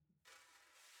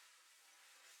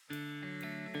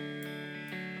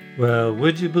Well,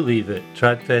 would you believe it?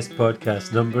 Tradfest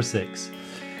podcast number 6.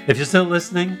 If you're still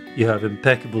listening, you have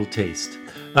impeccable taste.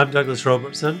 I'm Douglas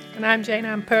Robertson. And I'm Jane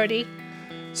Ann Purdy.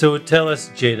 So tell us,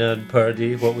 Jane Ann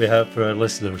Purdy, what we have for our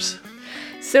listeners.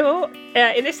 So,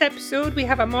 in this episode, we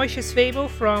have a Moishe's Fable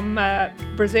from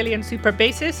Brazilian super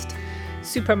bassist,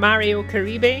 Super Mario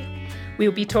Caribé.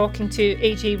 We'll be talking to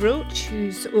AJ Roach,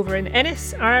 who's over in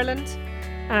Ennis, Ireland.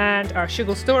 And our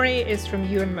Shoogle Story is from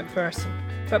Ewan MacPherson.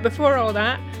 But before all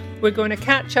that, we're going to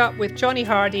catch up with Johnny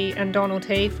Hardy and Donald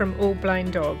Hay from Old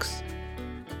Blind Dogs.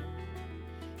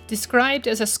 Described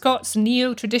as a Scots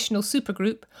neo-traditional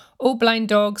supergroup, Old Blind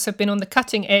Dogs have been on the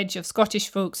cutting edge of Scottish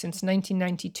folk since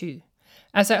 1992.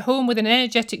 As At Home with an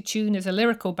energetic tune is a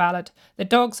lyrical ballad, the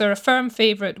Dogs are a firm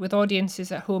favourite with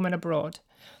audiences at home and abroad.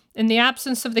 In the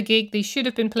absence of the gig they should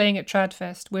have been playing at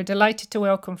Tradfest, we're delighted to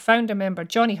welcome founder member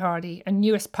Johnny Hardy and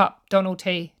newest pup Donald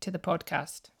Hay to the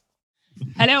podcast.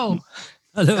 Hello.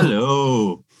 Hello.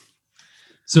 Hello.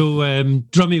 So,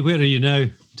 Drummy, where are you now?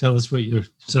 Tell us what your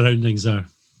surroundings are.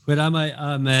 Where am I?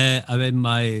 I'm in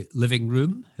my living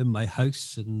room in my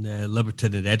house in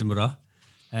Liberton in Edinburgh.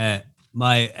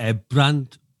 My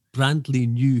brandly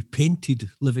new painted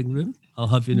living room, I'll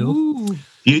have you know. Ooh.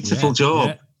 Beautiful job.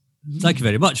 Yeah. Thank you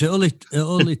very much. It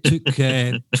only took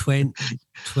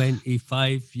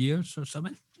 25 years or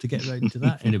something to get around to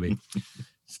that. Anyway,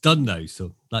 it's done now,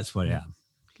 so that's where I am.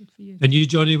 Good for you. And you,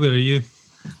 Johnny, where are you?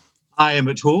 I am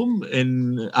at home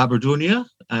in Aberdonia,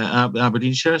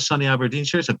 Aberdeenshire, sunny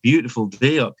Aberdeenshire. It's a beautiful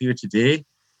day up here today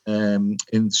in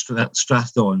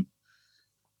Strathdon,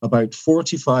 about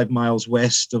 45 miles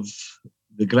west of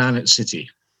the Granite City.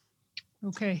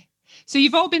 Okay. So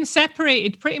you've all been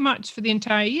separated pretty much for the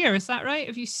entire year, is that right?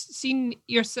 Have you seen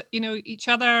each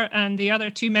other and the other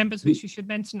two members, which we should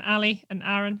mention, Ali and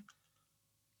Aaron?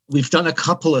 We've done a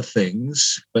couple of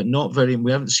things, but not very.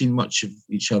 We haven't seen much of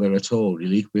each other at all,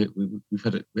 really. We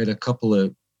had a couple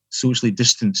of socially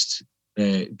distanced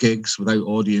gigs without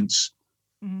audience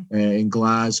in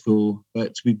Glasgow,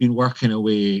 but we've been working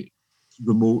away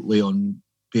remotely on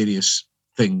various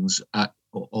things at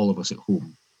all of us at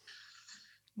home.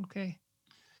 Okay.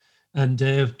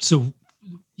 And so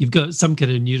you've got some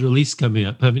kind of new release coming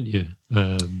up, haven't you?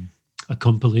 A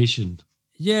compilation.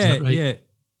 Yeah, right? yeah.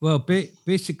 Well,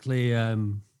 basically,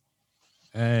 when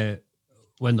the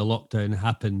lockdown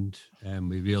happened,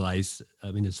 we realised.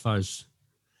 I mean, as far as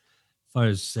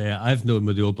I've known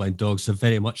with the Old Blind Dogs, are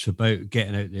very much about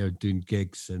getting out there, doing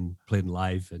gigs and playing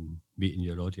live and meeting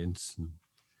your audience and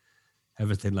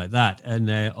everything like that. And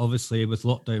obviously, with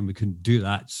lockdown, we couldn't do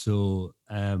that. So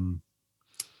the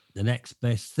next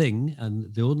best thing,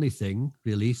 and the only thing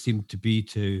really, seemed to be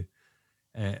to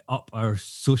up our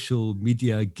social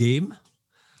media game,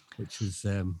 which is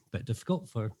a bit difficult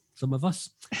for some of us.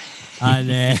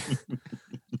 And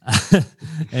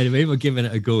anyway, we're giving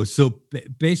it a go. So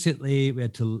basically, we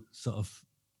had to sort of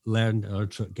learn or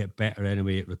get better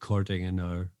anyway at recording in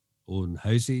our own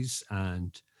houses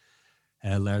and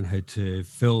learn how to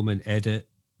film and edit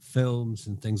films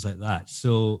and things like that.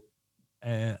 So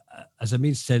as a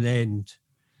means to an end,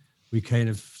 we kind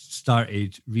of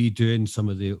started redoing some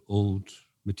of the old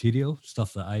material,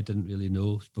 stuff that I didn't really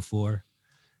know before,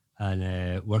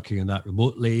 and working on that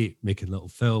remotely, making little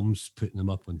films, putting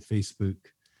them up on Facebook,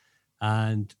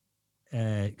 and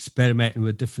experimenting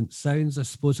with different sounds, I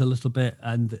suppose, a little bit.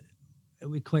 And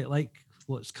we quite like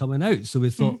what's coming out. So we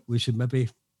thought we should maybe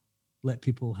let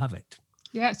people have it.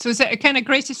 Yeah. So is it a kind of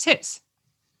greatest hits?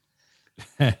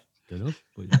 Don't know.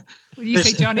 What do you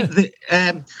say, Johnny?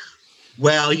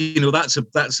 Well, that's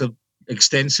a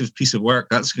extensive piece of work.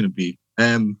 That's going to be.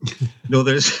 No,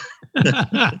 there's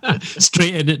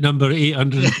straight in at number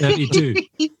 832.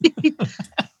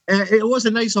 It was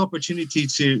a nice opportunity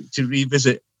to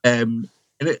revisit. And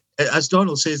as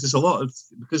Donald says, there's a lot of,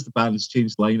 because the band has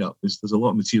changed lineup. There's a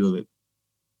lot of material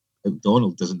that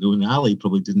Donald doesn't know, and Ali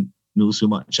probably didn't know so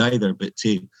much either. But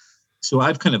so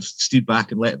I've kind of stood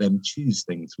back and let them choose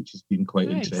ththings, which has been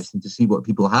quite interesting to see what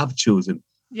people have chosen.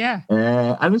 Yeah.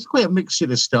 And it's quite a mixture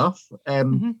of stuff.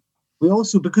 We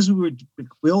also, because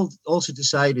we all also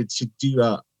decided to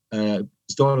do as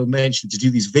Donald mentioned, to do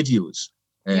these videos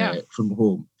from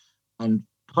home. And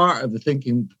part of the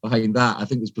thinking behind that, I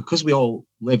think, was because we all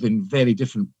live in very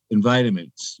different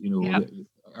environments.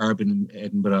 Urban in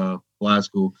Edinburgh,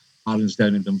 Glasgow, Aaron's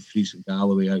down in Dumfries and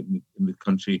Galloway out in the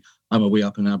country. I'm away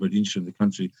up in Aberdeenshire in the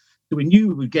country. So we knew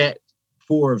we would get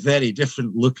 4 very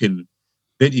different looking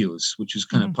videos, which was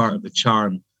kind of part of the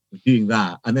charm of doing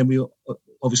that. And then we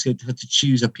obviously had to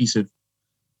choose a piece of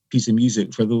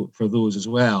music for those as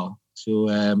well. So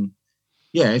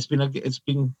it's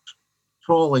been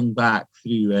trawling back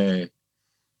through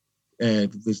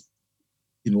there's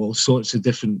all sorts of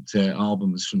different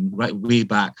albums from right way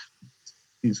back.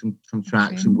 Some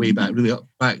tracks from way back, really up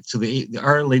back to the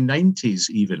early 90s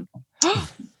even.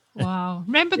 Wow.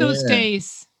 Remember those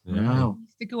days? Wow.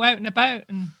 Used to go out and about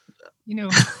and,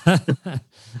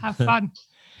 have fun.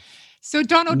 So,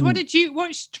 Donald,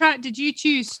 which track did you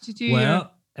choose to do?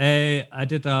 Well, I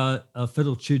did a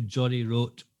fiddle tune Johnny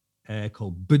wrote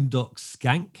called Boondock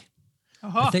Skank.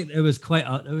 I think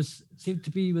seemed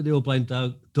to be with the Old Blind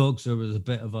Dogs, there was a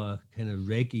bit of a kind of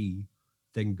reggae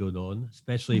thing going on,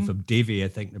 especially from Davey. I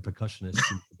think the percussionist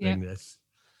seemed to bring this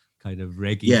kind of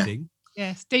reggae thing.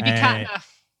 Yes, Davey Catna.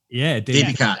 Yeah,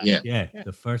 Davey Cat, yeah,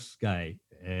 the first guy,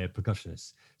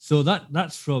 percussionist. So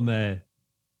that's from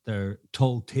their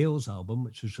Tall Tales album,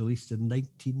 which was released in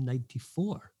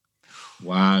 1994.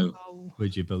 Wow.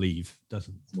 Would you believe?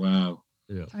 Doesn't. Wow.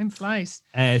 Yeah. Time flies.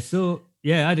 So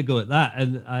yeah, I had to go at that,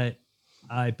 and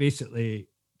I basically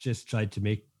just tried to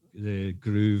make the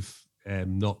groove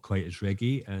not quite as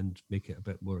reggae and make it a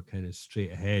bit more kind of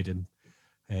straight ahead,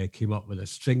 and came up with a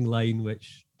string line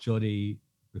which Johnny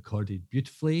recorded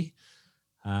beautifully,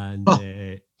 and of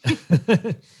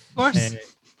course.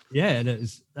 and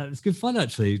that was good fun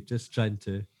actually, just trying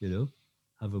to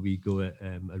have a wee go at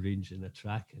arranging a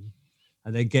track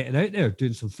and then getting out there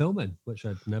doing some filming, which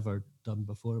I'd never done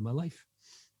before in my life.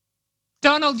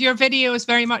 Donald, your video is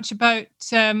very much about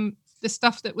the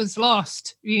stuff that was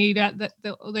lost, really,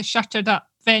 the shuttered up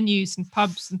venues and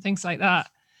pubs and things like that.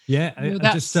 Yeah, I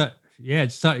just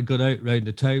started going out around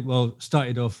the town. Well,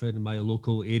 started off in my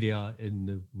local area in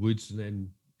the woods, and then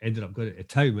ended up going into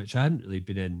town, which I hadn't really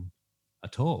been in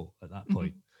at all at that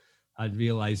point. I'd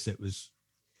realised it was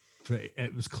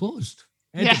closed.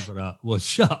 Edinburgh was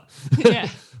shut,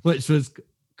 which was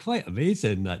quite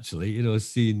amazing actually.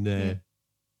 Seeing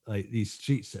like these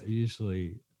streets that are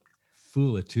usually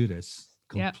full of tourists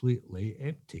completely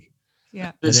empty.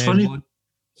 Yeah, it's funny.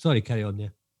 Sorry, carry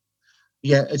on.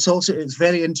 Yeah, it's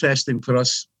very interesting for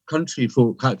us country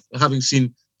folk, having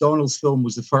seen Donald's film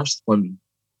was the first one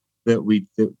that we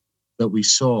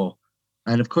saw,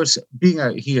 and of course, being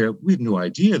out here, we had no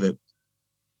idea that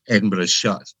Edinburgh's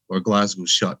shut or Glasgow's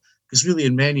shut, because really,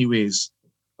 in many ways,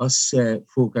 us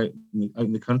folk out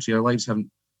in the country, our lives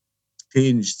haven't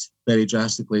changed very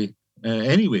drastically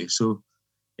anyway. So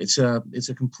it's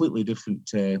a completely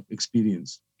different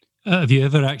experience. Have you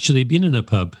ever actually been in a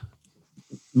pub?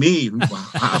 Me? Well,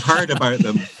 I've heard about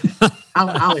them.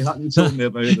 Ali Hutton told me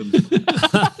about them.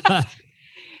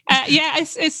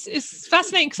 It's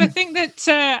fascinating because I think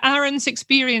that Aaron's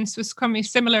experience was quite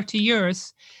similar to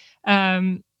yours.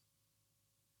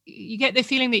 You get the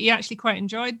feeling that you actually quite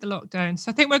enjoyed the lockdown.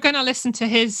 So I think we're going to listen to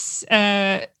his...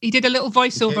 he did a little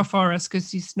voiceover for us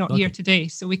because he's not here today.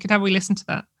 So we could have a listen to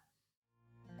that.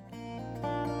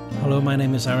 Hello, my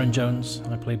name is Aaron Jones.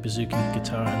 I play bouzouki,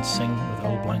 guitar and sing with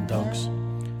Old Blind Dogs.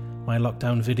 My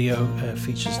lockdown video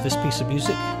features this piece of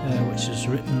music, which is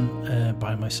written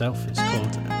by myself. It's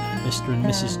called Mr. and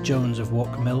Mrs. Jones of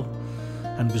Walk Mill,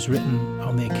 and was written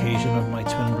on the occasion of my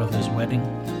twin brother's wedding.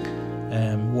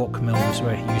 Walk Mill was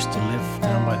where he used to live,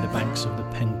 down by the banks of the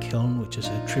Pen Kiln, which is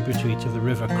a tributary to the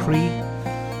River Cree,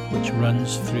 which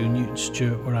runs through Newton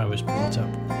Stewart, where I was brought up.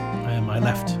 I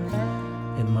left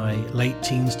in my late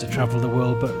teens to travel the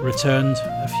world, but returned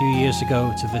a few years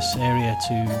ago to this area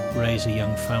to raise a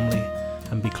young family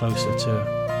and be closer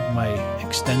to my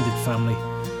extended family.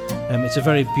 It's a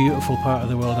very beautiful part of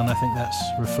the world, and I think that's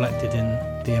reflected in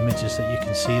the images that you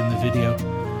can see in the video,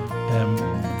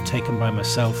 taken by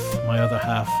myself, my other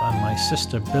half, and my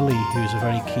sister Billy, who's a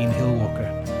very keen hill walker.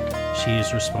 She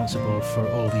is responsible for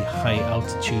all the high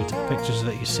altitude pictures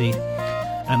that you see.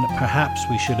 And perhaps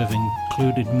we should have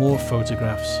included more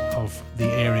photographs of the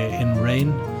area in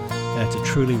rain to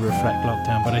truly reflect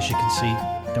lockdown. But as you can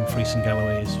see, Dumfries and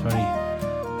Galloway is very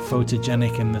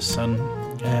photogenic in the sun.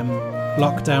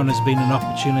 Lockdown has been an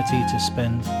opportunity to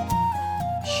spend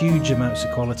huge amounts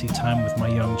of quality time with my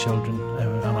young children,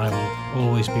 and I will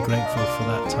always be grateful for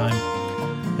that time.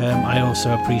 I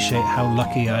also appreciate how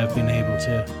lucky I have been able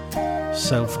to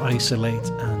self-isolate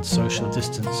and social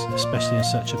distance, especially in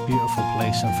such a beautiful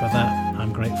place, and for that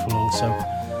I'm grateful also.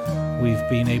 We've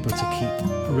been able to keep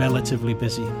relatively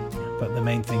busy, but the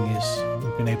main thing is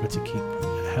we've been able to keep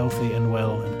healthy and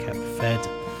well and kept fed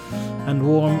and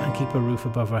warm and keep a roof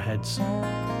above our heads.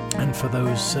 And for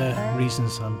those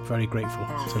reasons I'm very grateful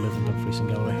to live in Dumfries and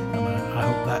Galloway, and I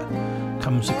hope that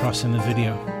comes across in the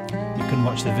video. You can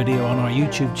watch the video on our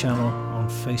YouTube channel, on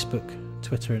Facebook,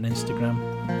 Twitter and Instagram.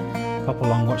 Pop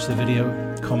along, watch the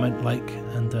video, comment, like,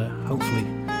 and hopefully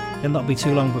it'll not be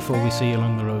too long before we see you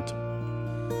along the road.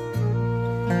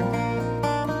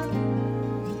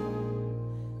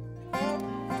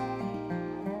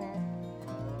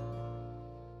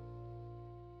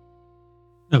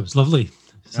 was lovely.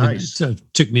 Nice. It sort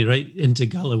of took me right into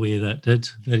Galloway, that did.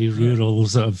 Very rural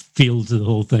sort of feel to the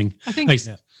whole thing. I think...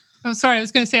 Oh, sorry, I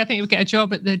was going to say, I think you would get a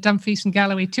job at the Dumfries and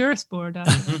Galloway Tourist Board.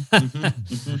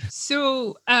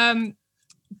 So,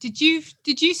 did you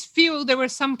feel there were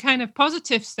some kind of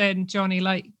positives then, Johnny,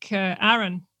 like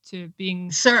Aaron, to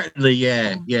being... Certainly,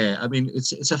 yeah. I mean,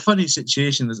 it's a funny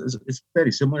situation. It's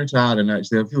very similar to Aaron,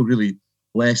 actually. I feel really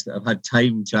blessed that I've had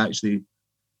time to actually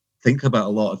think about a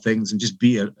lot of things and just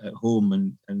be at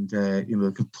home and you know,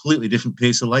 a completely different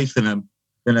pace of life than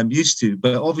I'm used to.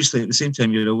 But obviously, at the same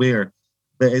time, you're aware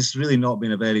that it's really not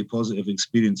been a very positive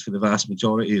experience for the vast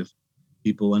majority of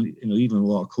people, and you know, even a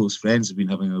lot of close friends have been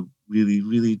having a really,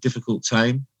 really difficult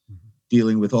time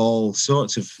dealing with all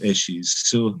sorts of issues.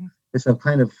 So it's a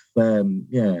kind of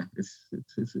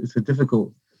it's a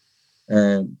difficult,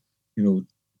 you know,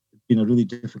 been a really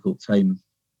difficult time.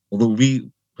 Although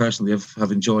we personally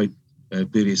have enjoyed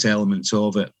various elements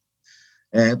of it.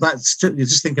 That's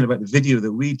just thinking about the video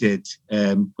that we did.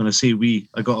 When I say we,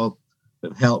 I got a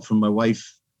bit of help from my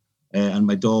wife and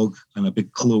my dog and a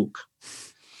big cloak.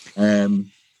 And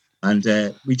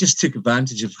we just took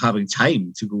advantage of having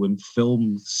time to go and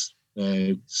film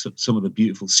some of the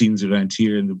beautiful scenes around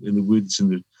here in the woods and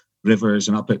the rivers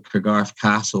and up at Cargarth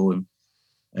Castle,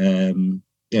 and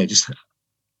just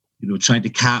you know, trying to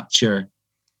capture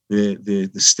the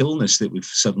stillness that we've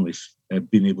suddenly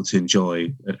been able to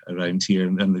enjoy around here,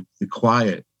 and the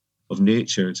quiet of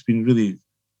nature. It's been really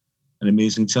an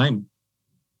amazing time.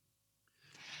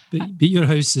 But your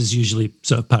house is usually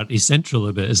sort of party central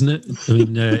a bit, isn't it? I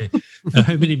mean,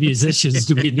 how many musicians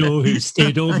do we know who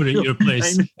stayed over at your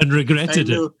place and regretted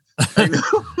it?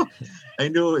 I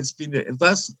know. It's been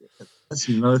that's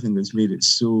another thing that's made it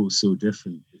so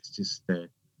different. It's just the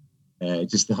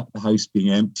house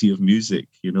being empty of music,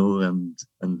 you know, and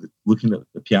looking at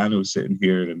the piano sitting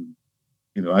here, and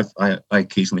you know, I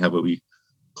occasionally have a wee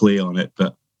play on it,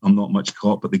 but I'm not much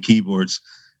caught but the keyboards.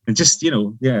 And just, you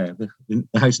know, the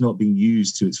house not being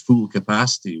used to its full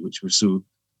capacity, which we're so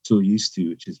used to,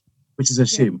 which is a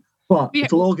shame. But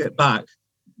it'll all get back.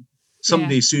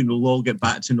 Someday soon we'll all get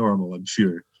back to normal, I'm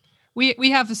sure.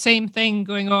 We have the same thing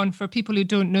going on. For people who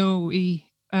don't know, we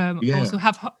also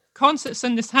have concerts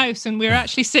in this house, and we're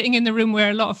actually sitting in the room where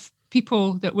a lot of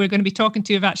people that we're going to be talking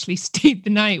to have actually stayed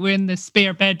the night. We're in the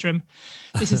spare bedroom.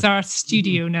 This is our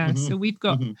studio now. So we've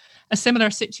got a similar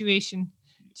situation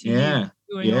to you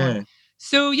going on.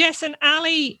 So yes, and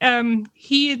Ali,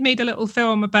 he had made a little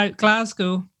film about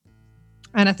Glasgow,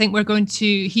 and I think we're going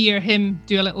to hear him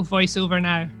do a little voiceover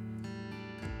now.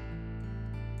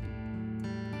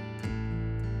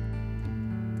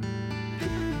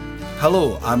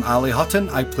 Hello, I'm Ali Hutton.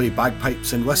 I play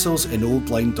bagpipes and whistles in Old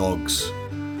Blind Dogs.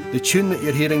 The tune that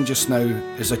you're hearing just now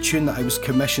is a tune that I was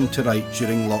commissioned to write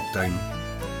during lockdown.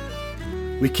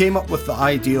 We came up with the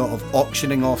idea of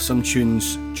auctioning off some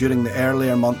tunes during the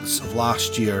earlier months of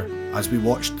last year as we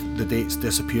watched the dates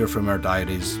disappear from our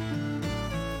diaries.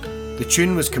 The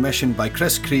tune was commissioned by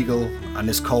Chris Kriegel and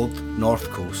is called North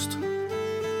Coast.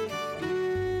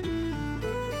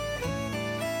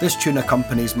 This tune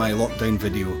accompanies my lockdown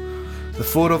video. The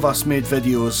four of us made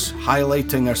videos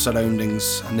highlighting our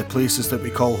surroundings and the places that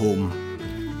we call home.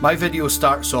 My video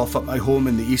starts off at my home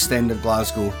in the East End of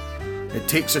Glasgow. It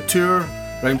takes a tour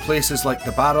around places like the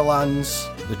Barrowlands,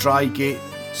 the Dry Gate,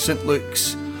 St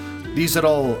Luke's. These are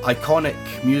all iconic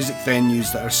music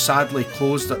venues that are sadly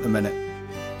closed at the minute,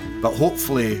 but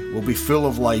hopefully will be full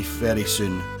of life very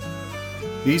soon.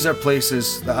 These are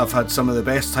places that I've had some of the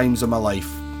best times of my life,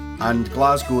 and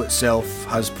Glasgow itself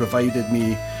has provided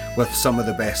me with some of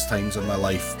the best times of my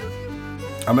life.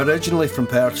 I'm originally from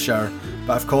Perthshire,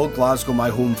 but I've called Glasgow my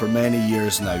home for many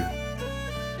years now.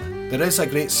 There is a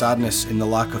great sadness in the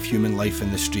lack of human life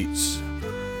in the streets.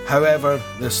 However,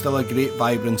 there's still a great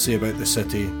vibrancy about the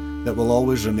city that will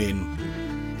always remain.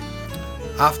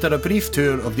 After a brief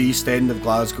tour of the East End of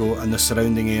Glasgow and the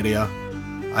surrounding area,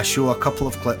 I show a couple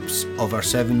of clips of our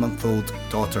 7-month-old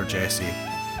daughter Jessie.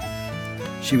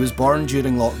 She was born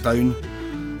during lockdown,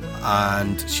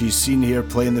 and she's seen here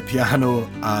playing the piano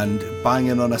and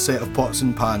banging on a set of pots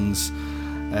and pans.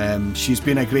 She's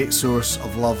been a great source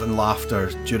of love and laughter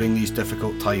during these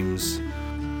difficult times.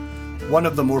 One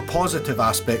of the more positive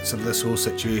aspects of this whole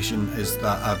situation is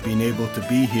that I've been able to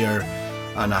be here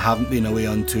and I haven't been away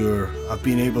on tour. I've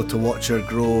been able to watch her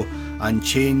grow and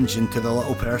change into the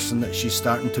little person that she's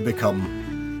starting to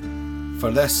become.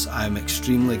 For this, I am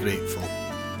extremely grateful.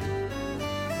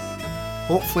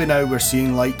 Hopefully now we're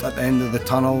seeing light at the end of the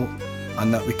tunnel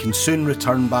and that we can soon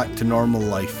return back to normal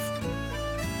life.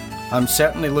 I'm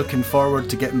certainly looking forward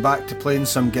to getting back to playing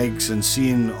some gigs and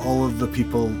seeing all of the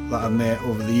people that I've met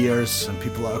over the years and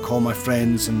people that I call my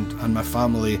friends and my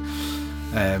family.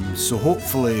 So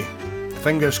hopefully,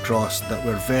 fingers crossed, that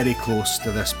we're very close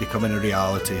to this becoming a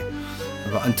reality.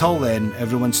 But until then,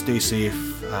 everyone stay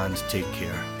safe and take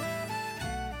care.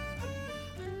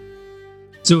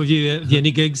 So have you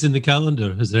any gigs in the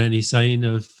calendar? Is there any sign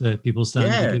of people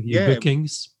starting to give you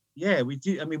bookings? Yeah, we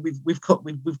do. I mean, we've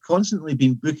constantly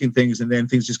been booking things, and then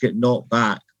things just get knocked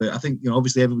back. But I think,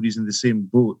 obviously everybody's in the same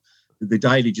boat. The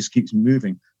diary just keeps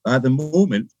moving. But at the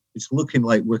moment, it's looking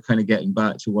like we're kind of getting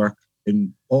back to work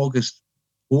in August,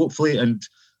 hopefully, and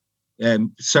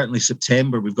certainly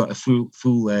September. We've got a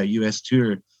full US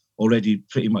tour already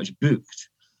pretty much booked.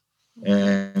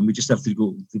 And we just have to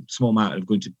go the small matter of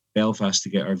going to Belfast to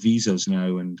get our visas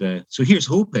now. And so here's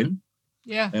hoping.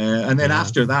 Yeah. And then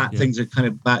after that, things are kind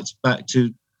of back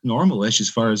to normal-ish as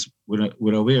far as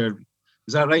we're aware.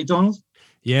 Is that right, Donald?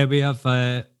 Yeah, we have.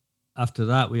 After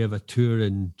that, we have a tour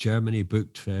in Germany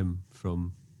booked from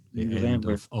the end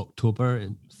of October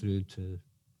and through to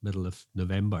middle of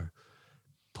November,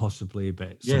 possibly a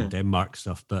bit some Denmark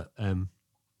stuff. But I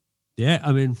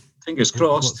mean, fingers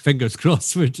crossed. Fingers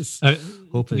crossed. We're just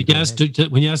hoping. When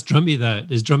you asked Drummy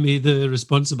that, is Drummy the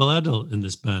responsible adult in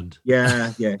this band?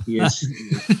 Yeah, he is.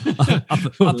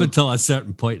 up until a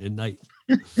certain point in night.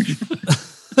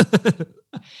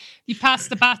 You pass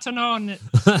the baton on at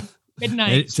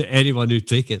midnight. To anyone who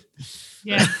take it.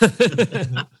 Yeah.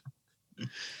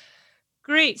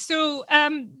 Great. So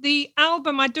the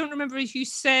album, I don't remember if you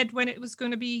said when it was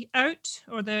going to be out,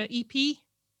 or the EP.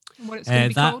 What it's going to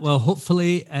be called? Well,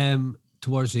 hopefully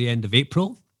towards the end of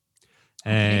April.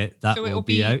 That so will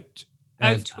be out.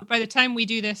 By the time we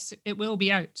do this, it will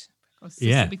be out.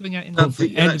 Yeah. Will be going out in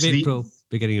end of April,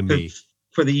 beginning of May.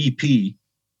 For the EP.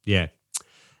 Yeah.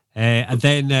 And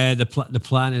then the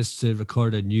plan is to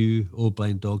record a new Old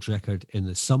Blind Dogs record in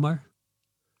the summer.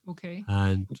 Okay.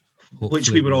 And which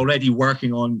we were already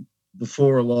working on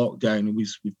before lockdown, and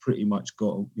we've pretty much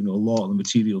got a lot of the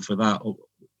material for that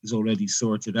is already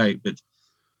sorted out, but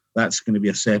that's going to be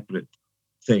a separate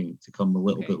thing to come a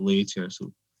little bit later.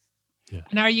 So,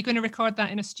 And are you going to record that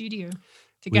in a studio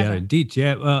together? We are indeed.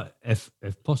 Yeah. Well, if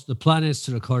possible, the plan is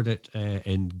to record it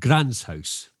in Grant's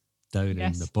house down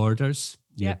in the Borders,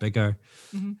 bigger,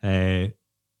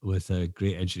 with a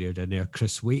great engineer down there,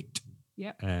 Chris Waite.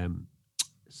 Yeah.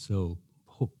 So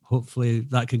hopefully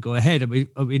that can go ahead. We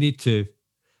need to.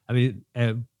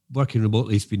 Working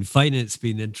remotely has been fine. It's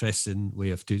been an interesting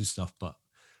way of doing stuff, but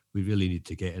we really need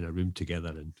to get in a room together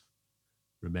and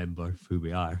remember who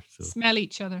we are. So smell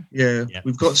each other. Yeah.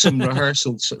 We've got some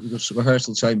rehearsal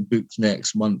time booked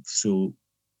next month. So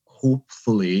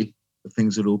hopefully, if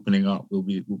things are opening up, we'll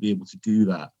be able to do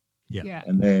that. Yeah.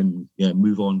 And then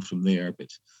move on from there. But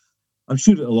I'm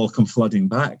sure it'll all come flooding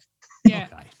back. Yeah,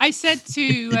 okay. I said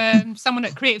to someone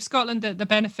at Creative Scotland that the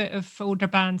benefit of older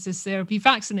bands is they'll be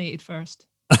vaccinated first.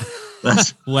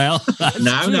 Well,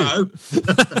 no.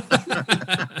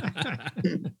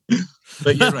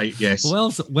 But you're right, yes.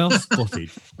 Well spotted.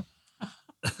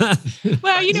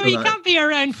 Well, you can't be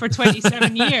around for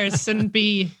 27 years and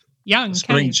be young.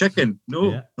 Spring chicken.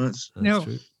 No, that's no.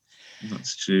 True.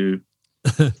 That's true.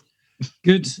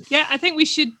 Good. Yeah, I think you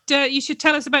should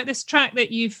tell us about this track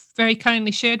that you've very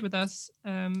kindly shared with us,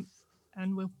 and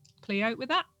we'll play out with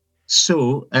that.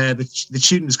 So the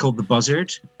tune is called The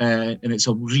Buzzard, and it's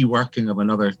a reworking of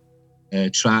another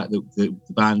track that the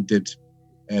band did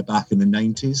back in the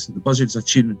 90s. The Buzzard's a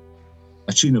tune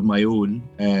of my own.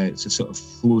 It's a sort of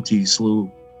floaty, slow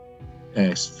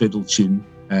fiddle tune,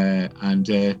 and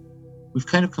we've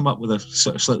kind of come up with a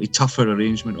sort of slightly tougher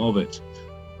arrangement of it,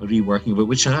 a reworking of it,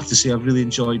 which I have to say I've really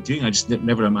enjoyed doing. I just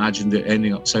never imagined it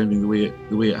ending up sounding the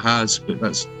way it has, but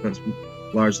that's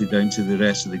largely down to the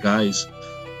rest of the guys.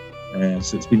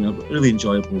 So it's been a really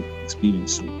enjoyable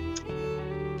experience.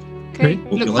 Okay,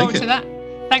 look forward to that.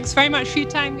 Thanks very much for your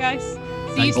time, guys.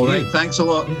 See you soon. All right, thanks a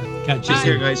lot. Yeah. Catch you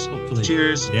here, guys. Hopefully.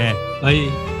 Cheers. Yeah.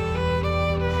 Bye.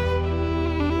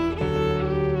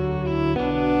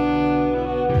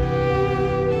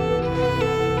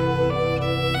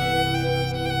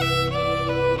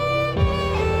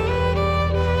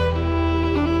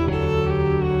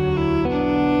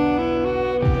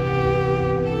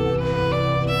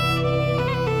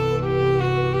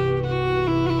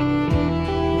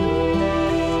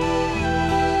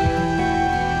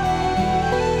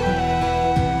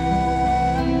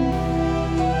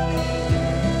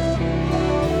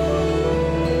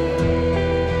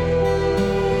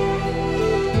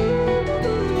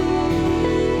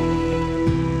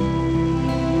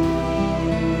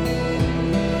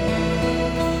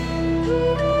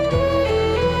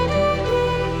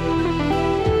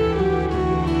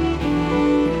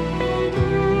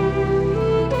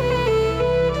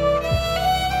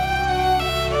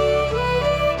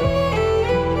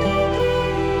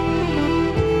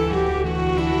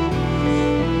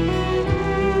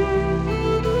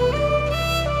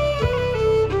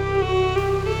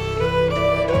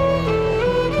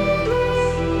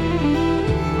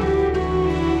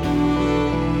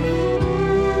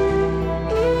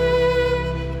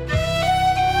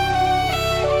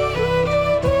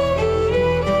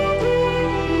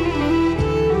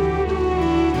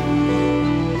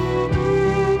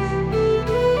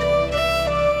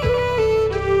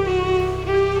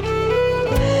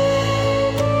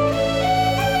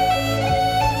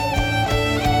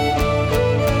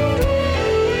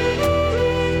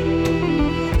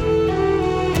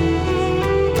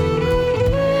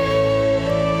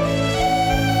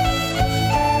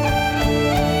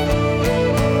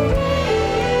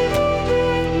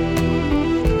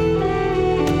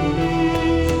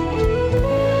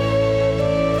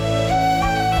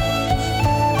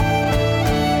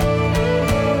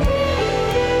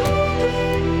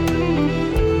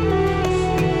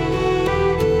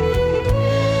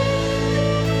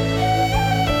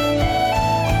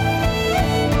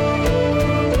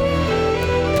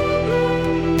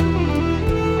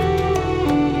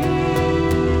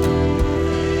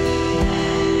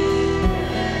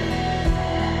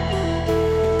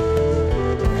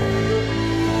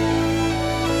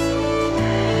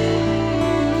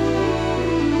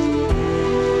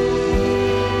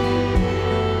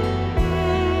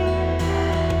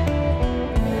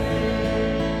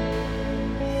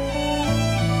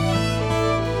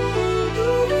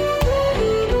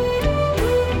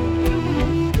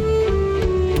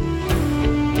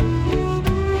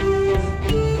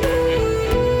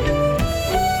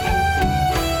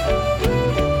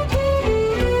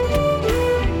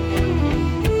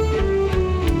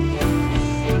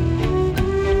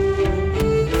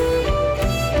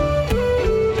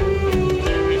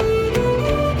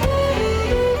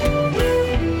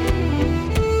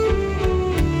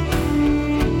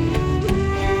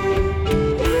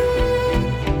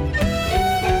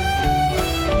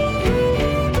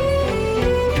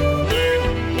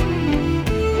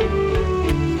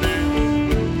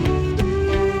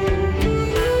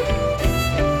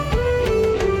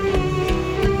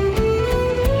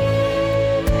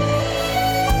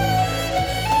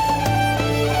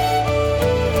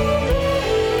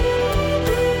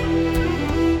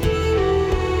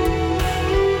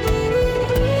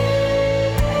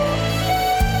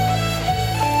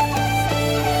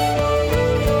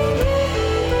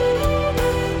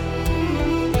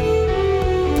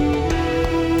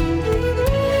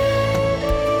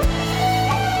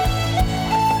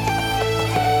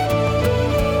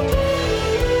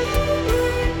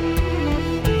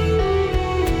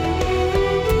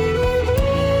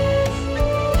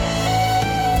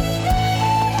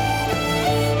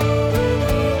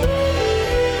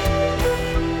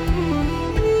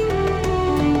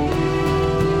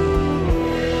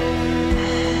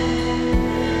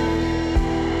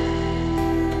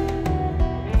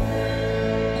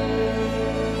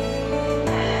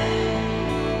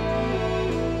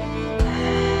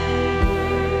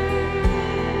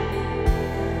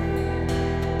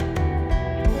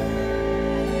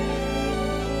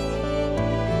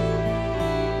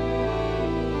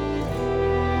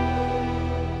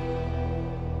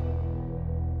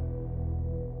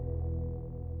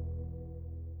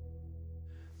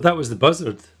 That was the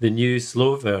buzzard, the new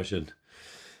slow version.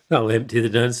 That'll empty the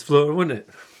dance floor, won't it?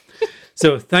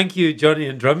 So thank you, Johnny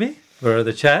and Drummy, for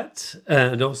the chat,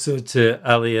 and also to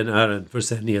Ali and Aaron for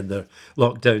sending in their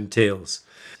lockdown tales.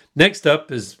 Next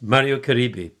up is Mario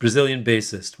Caribé, Brazilian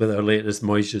bassist, with our latest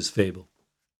Moishe's Fable.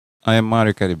 I am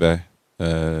Mario Caribé,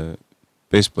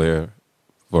 bass player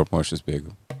for Moishe's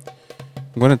Fable.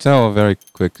 I'm going to tell a very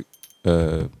quick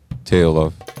tale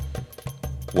of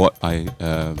what I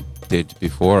did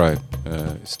before I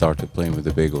started playing with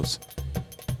the Bagels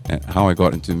and how I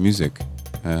got into music.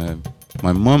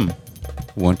 My mum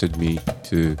wanted me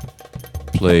to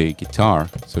play guitar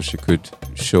so she could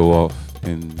show off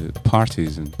in the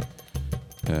parties and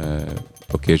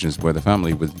occasions where the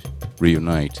family would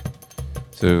reunite.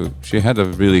 So she had a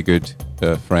really good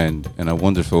friend and a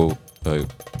wonderful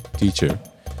teacher,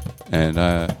 and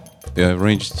I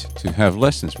arranged to have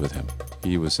lessons with him.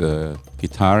 He was a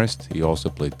guitarist, he also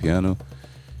played piano.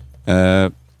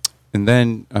 And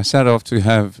then I set off to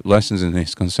have lessons in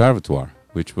his conservatoire,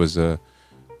 which was a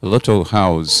little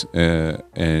house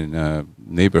in a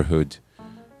neighborhood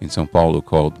in São Paulo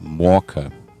called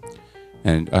Moca.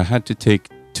 And I had to take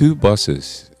 2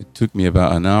 buses. It took me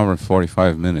about an hour and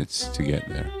 45 minutes to get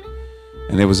there.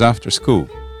 And it was after school.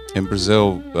 In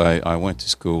Brazil, I went to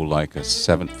school like at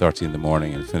 7:30 in the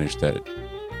morning and finished at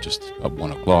just at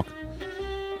 1 o'clock.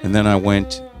 And then I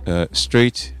went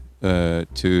straight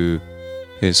to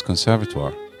his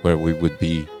conservatoire, where we would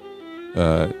be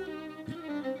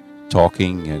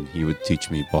talking, and he would teach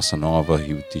me bossa nova,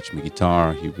 he would teach me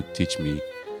guitar, he would teach me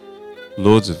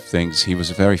loads of things. He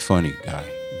was a very funny guy,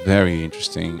 very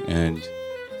interesting, and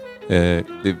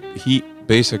he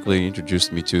basically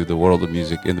introduced me to the world of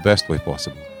music in the best way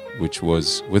possible, which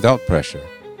was without pressure,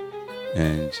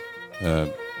 and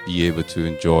be able to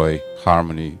enjoy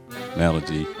harmony,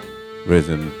 melody,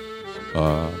 rhythm,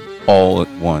 all at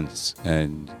once,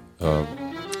 and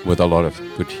with a lot of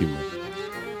good humor.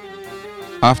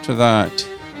 After that,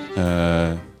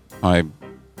 I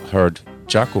heard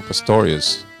Jaco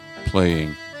Pastorius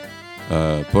playing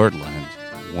Birdland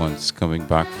once, coming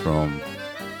back from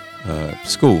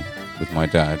school with my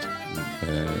dad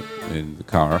in the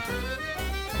car,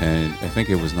 and I think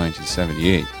it was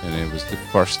 1978, and it was the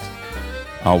first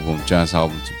jazz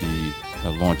album to be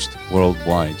launched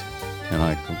worldwide, and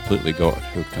I completely got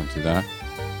hooked onto that,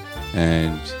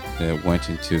 and went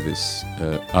into this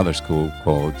other school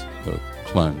called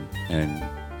Clown and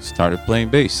started playing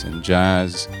bass and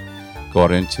jazz.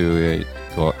 Got into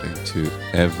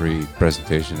every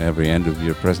presentation, every end of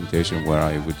year presentation, where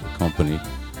I would accompany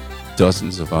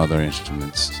dozens of other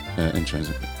instruments,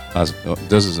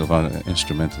 dozens of other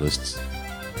instrumentalists,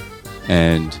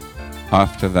 and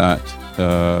after that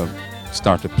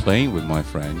started playing with my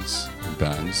friends in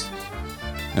bands.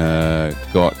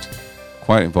 Got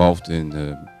quite involved in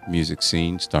the music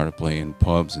scene, started playing in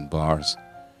pubs and bars,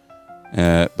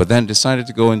 but then decided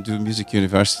to go and do music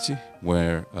university,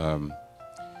 where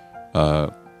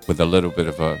with a little bit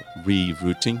of a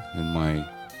rerouting in my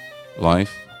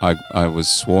life, I was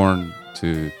sworn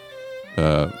to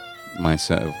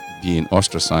myself being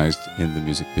ostracized in the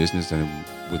music business, and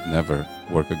it would never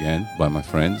work again by my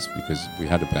friends, because we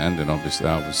had a band and obviously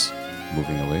I was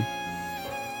moving away.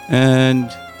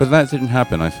 But that didn't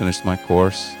happen. I finished my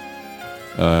course,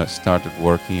 started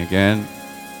working again,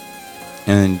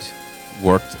 and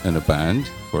worked in a band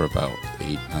for about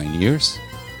 8-9 years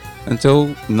until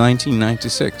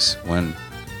 1996, when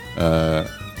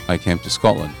I came to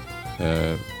Scotland.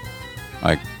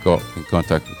 I got in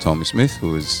contact with Tommy Smith,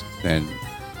 who was then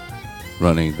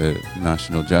running the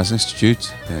National Jazz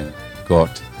Institute, and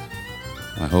got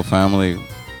my whole family.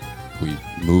 We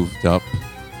moved up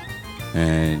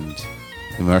and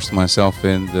immersed myself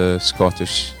in the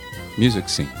Scottish music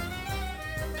scene.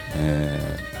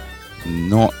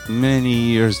 Not many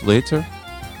years later,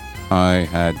 I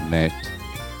had met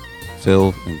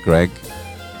Phil and Greg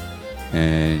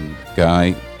and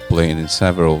Guy, playing in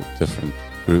several different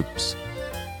groups,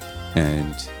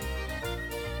 and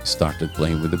started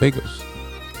playing with the Bagels.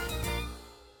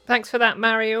 Thanks for that,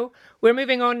 Mario. We're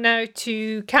moving on now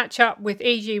to catch up with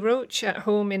AJ Roach at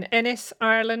home in Ennis,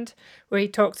 Ireland, where he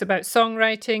talks about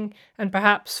songwriting and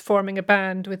perhaps forming a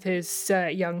band with his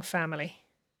young family.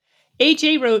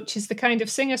 AJ Roach is the kind of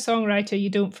singer-songwriter you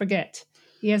don't forget.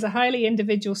 He has a highly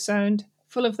individual sound,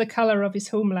 full of the colour of his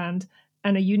homeland,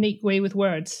 and a unique way with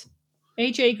words.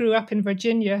 AJ grew up in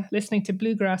Virginia, listening to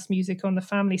bluegrass music on the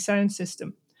family sound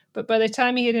system, but by the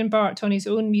time he had embarked on his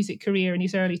own music career in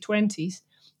his early 20s,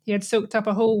 he had soaked up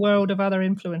a whole world of other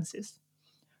influences.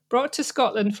 Brought to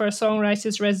Scotland for a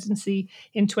songwriter's residency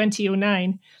in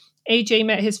 2009, AJ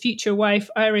met his future wife,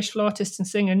 Irish flautist and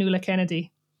singer Nuala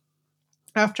Kennedy.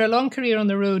 After a long career on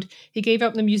the road, he gave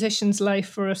up the musician's life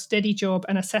for a steady job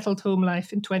and a settled home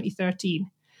life in 2013.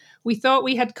 We thought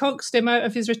we had coaxed him out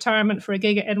of his retirement for a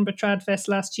gig at Edinburgh Tradfest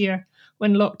last year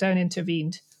when lockdown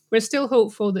intervened. We're still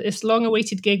hopeful that this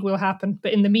long-awaited gig will happen,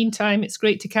 but in the meantime, it's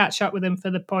great to catch up with him for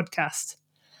the podcast.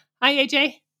 Hi,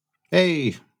 AJ.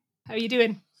 Hey. How are you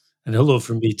doing? And hello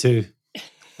from me too.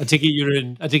 I take it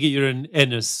you're in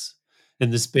Ennis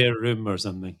in the spare room or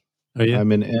something. Are you?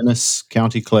 I'm in Ennis,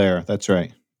 County Clare. That's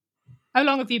right. How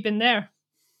long have you been there?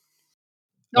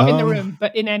 Not in the room,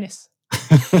 but in Ennis.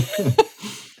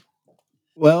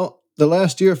 Well, the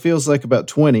last year feels like about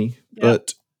 20,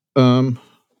 but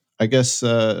I guess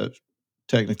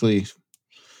technically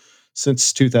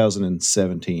since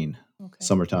 2017,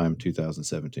 summertime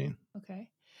 2017. Okay.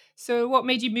 So what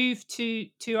made you move to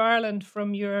Ireland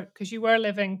from because you were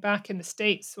living back in the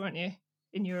States, weren't you?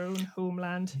 In your own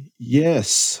homeland?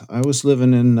 Yes, I was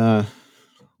living in,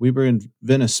 we were in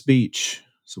Venice Beach.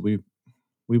 So we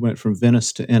went from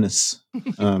Venice to Ennis,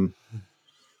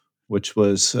 which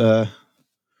was,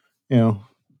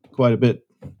 quite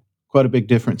a big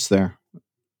difference there.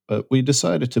 But we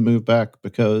decided to move back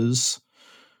because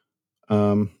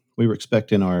we were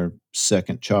expecting our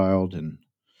second child, and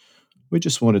we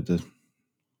just wanted the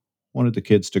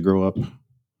kids to grow up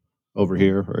over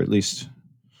here, or at least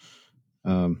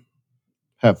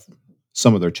have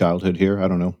some of their childhood here. I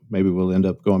don't know. Maybe we'll end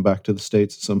up going back to the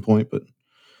States at some point, but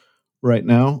right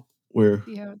now we're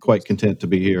quite content to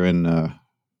be here in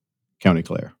County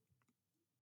Clare.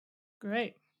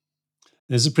 Great.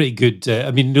 There's a pretty good.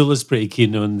 Nuala's pretty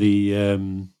keen on the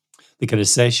kind of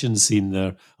session scene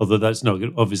there, although that's not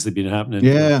obviously been happening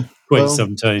for quite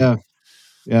some time.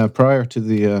 Yeah. Prior to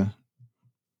the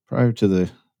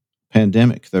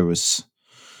pandemic, there was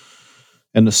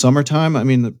in the summertime. I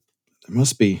mean, there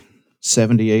must be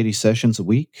 70, 80 sessions a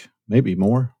week, maybe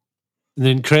more. And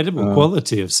the incredible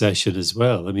quality of session as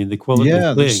well. I mean, the quality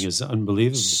of playing is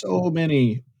unbelievable. So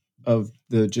many of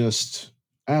the just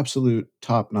absolute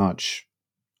top-notch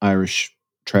Irish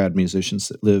trad musicians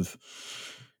that live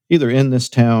either in this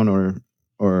town or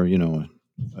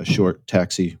a short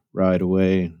taxi ride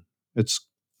away. It's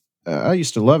I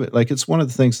used to love it. Like, it's one of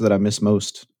the things that I miss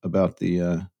most about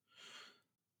the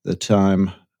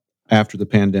time after the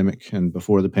pandemic and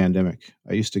before the pandemic.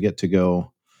 I used to get to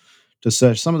go to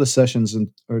some of the sessions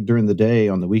or during the day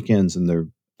on the weekends, and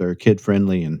they're kid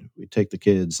friendly, and we take the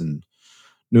kids, and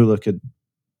Nuala could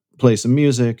play some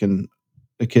music, and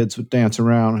the kids would dance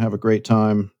around and have a great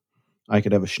time. I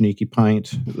could have a sneaky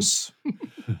pint. It was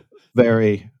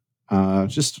very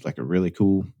just like a really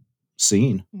cool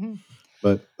scene. Mm-hmm.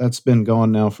 But that's been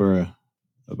gone now for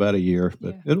about a year,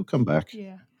 but it'll come back.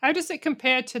 Yeah. How does it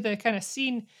compare to the kind of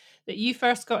scene that you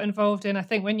first got involved in, I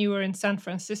think, when you were in San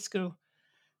Francisco?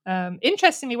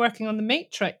 Interestingly, working on the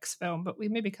Matrix film, but we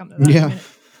maybe come to that in a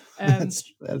minute.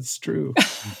 That's true.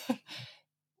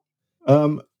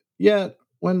 When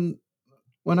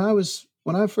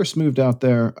I first moved out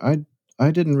there, I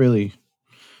didn't really,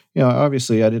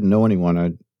 obviously I didn't know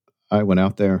anyone. I went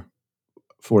out there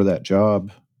for that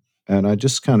job, and I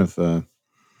just kind of, I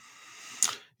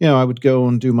would go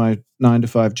and do my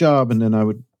 9-to-5 job, and then I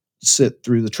would sit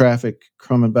through the traffic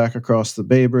coming back across the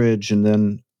Bay Bridge, and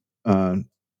then,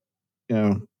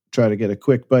 try to get a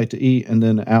quick bite to eat, and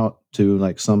then out to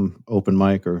like some open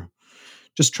mic, or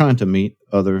just trying to meet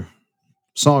other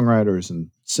songwriters and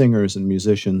singers and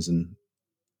musicians. And,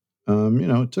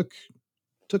 it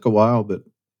took a while, but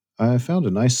I found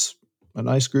a nice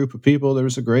group of people. There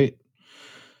was a great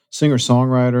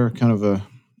singer-songwriter, kind of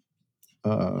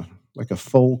like a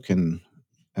folk and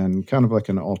kind of like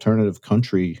an alternative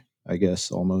country, I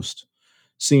guess, almost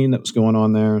scene that was going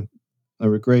on there. There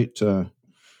were great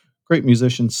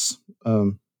musicians.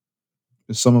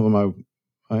 Some of them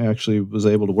I actually was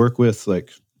able to work with,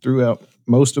 like, throughout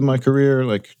most of my career.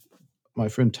 Like, my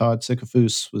friend Todd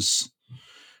Sycophus was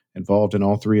involved in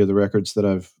all 3 of the records that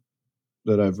I've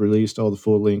released, all the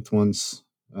full-length ones.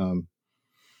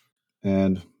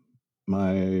 And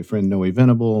my friend Noe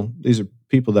Venable, these are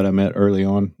people that I met early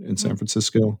on in San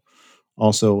Francisco,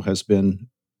 also has been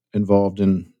involved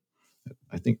in,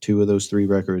 I think, 2 of those 3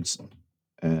 records.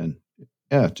 And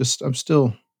just I'm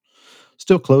still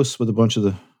close with a bunch of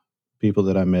the people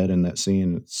that I met in that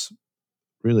scene. It's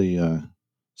really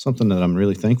something that I'm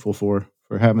really thankful for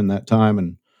having that time,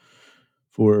 and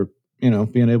for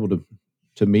being able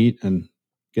to meet and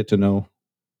get to know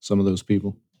some of those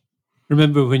people.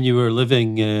 Remember when you were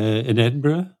living in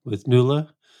Edinburgh with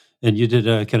Nuala, and you did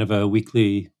a kind of a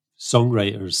weekly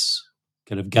songwriters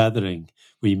kind of gathering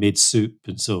where you made soup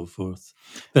and so forth.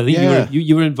 But I think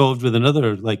you were involved with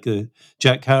another, like a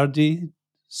Jack Hardy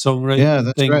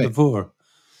songwriting thing right. before.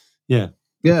 Yeah.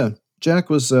 Yeah, Jack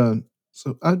was.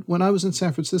 When I was in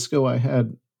San Francisco, I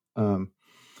had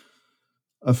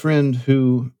a friend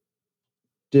who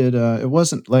did. It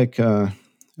wasn't like a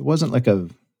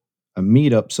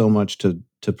meetup so much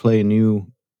to play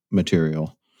new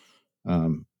material,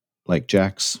 like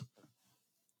Jack's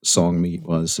song meet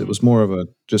was. It was more of a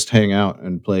just hang out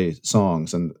and play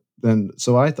songs, and then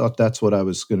so I thought that's what I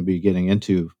was going to be getting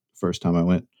into first time I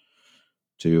went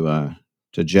to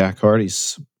Jack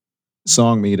Hardy's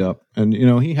song meetup, and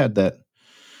he had that.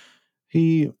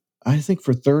 I think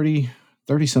for 30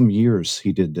 some years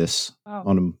he did this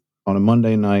on a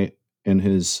Monday night in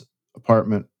his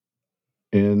apartment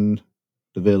in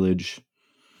the Village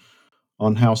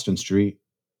on Houston Street.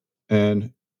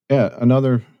 And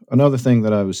another thing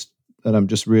that I'm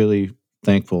just really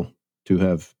thankful to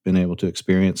have been able to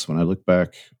experience when I look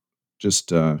back,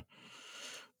 just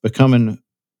becoming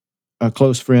a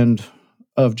close friend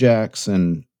of Jack's,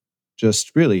 and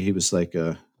just really he was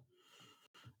a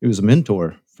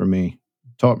mentor for me.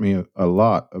 Taught me a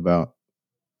lot about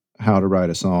how to write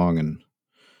a song, and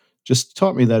just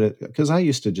taught me that because I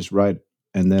used to just write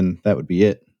and then that would be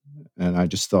it. And I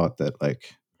just thought that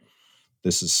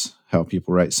this is how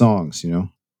people write songs,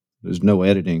 there's no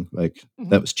editing,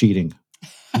 that was cheating.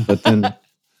 But then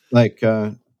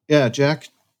Jack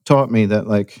taught me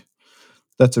that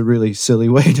that's a really silly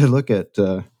way to look at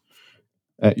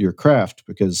your craft,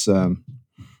 because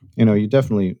you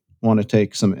definitely want to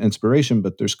take some inspiration,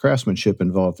 but there's craftsmanship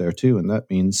involved there too, and that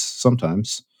means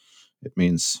sometimes it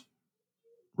means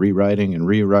rewriting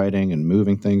and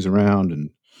moving things around,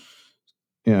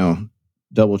 and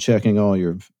double checking all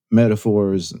your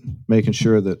metaphors and making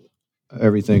sure that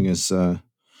everything is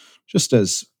just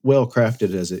as well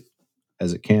crafted as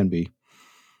it can be.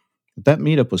 But that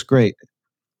meetup was great.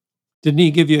 Didn't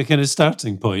he give you a kind of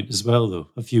starting point as well, though?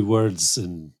 A few words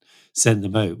and send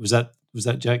them out. Was that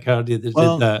Jack Hardy that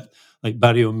did that? Like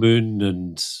Barry O'Moon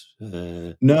and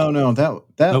no,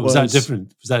 that was that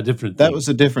different? Was that a different thing? That was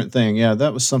a different thing. Yeah,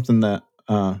 that was something that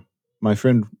my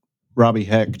friend Robbie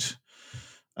Hecht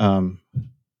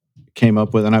came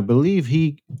up with, and I believe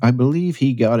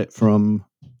he got it from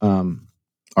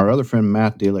our other friend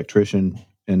Matt, the electrician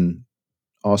in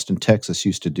Austin, Texas,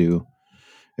 used to do.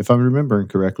 If I'm remembering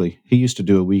correctly, he used to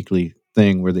do a weekly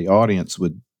thing where the audience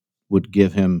would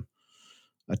give him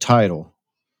a title,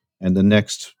 and the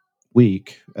next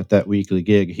week at that weekly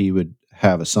gig, he would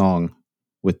have a song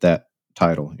with that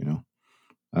title.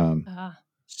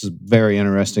 It's very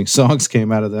interesting songs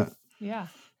came out of that. Yeah.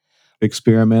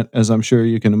 Experiment, as I'm sure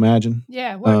you can imagine.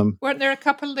 Yeah. Weren't there a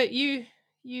couple that you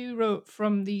wrote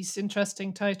from these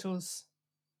interesting titles?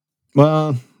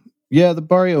 Well, yeah, the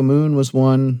Barrio Moon was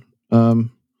one. What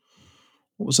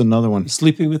was another one?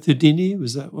 Sleeping with Houdini,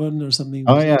 was that one or something?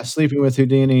 Oh yeah, Sleeping with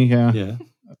Houdini. Yeah.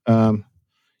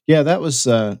 Yeah.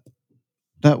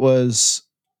 That was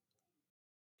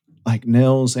like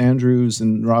Nels Andrews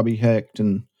and Robbie Hecht,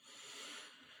 and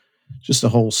just a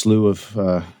whole slew of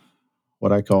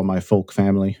what I call my folk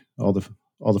family. All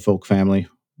the folk family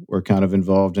were kind of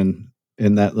involved in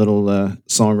that little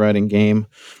songwriting game.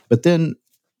 But then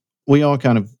we all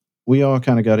kind of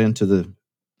got into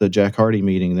the Jack Hardy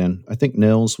meeting. Then I think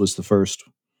Nils was the first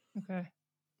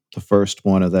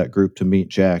one of that group to meet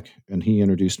Jack, and he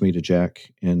introduced me to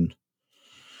Jack in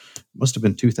must have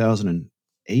been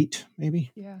 2008,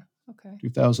 maybe. Yeah. Okay.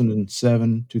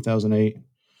 2007, 2008,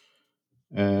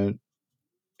 and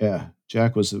yeah,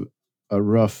 Jack was a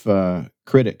rough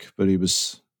critic, but he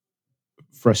was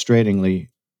frustratingly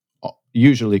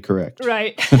usually correct.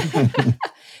 Right.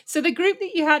 So the group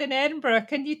that you had in Edinburgh,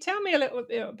 can you tell me a little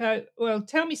bit about,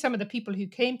 tell me some of the people who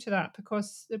came to that,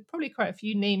 because there are probably quite a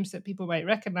few names that people might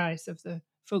recognize of the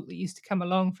folk that used to come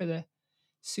along for the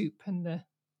soup and the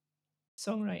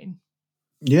songwriting.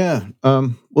 Yeah.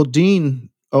 Well, Dean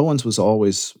Owens was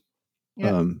always,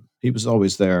 he was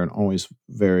always there and always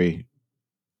very,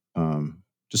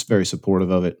 just very supportive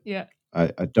of it. Yeah.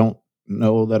 I don't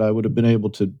know that I would have been able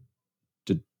to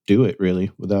do it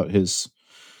really without his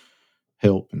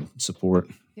help and support.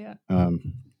 Yeah.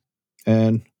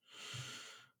 And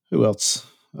who else?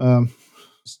 Can't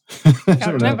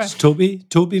remember. Toby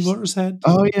Motorshead.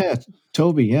 Oh yeah,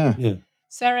 Toby. Yeah.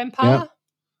 Sarah Impala. Yeah.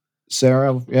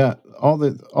 Sarah. Yeah.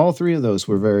 All three of those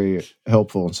were very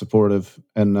helpful and supportive.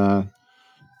 And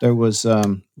there was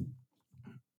I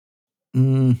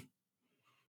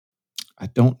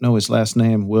don't know his last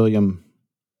name. William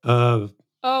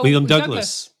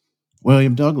Douglas.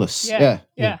 William Douglas. Yeah.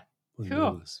 Cool.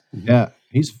 Douglas. Yeah,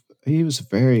 he was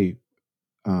very.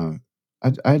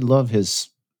 I love his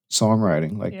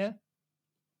songwriting, like Yeah.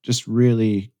 just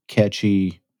really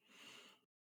catchy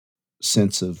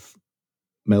sense of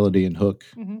melody and hook.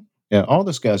 Mm-hmm. Yeah, all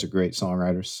those guys are great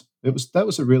songwriters. That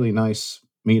was a really nice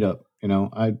meetup.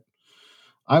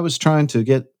 I was trying to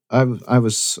get I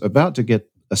was about to get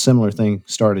a similar thing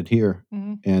started here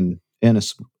Mm-hmm. in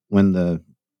Ennis when the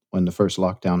first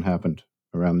lockdown happened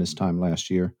around this time last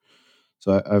year.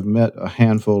 So I've met a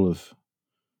handful of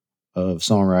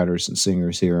songwriters and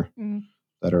singers here Mm-hmm.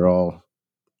 that are all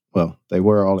they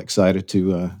were all excited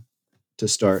to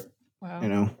start. Wow.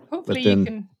 But Hopefully you then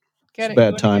can it's get it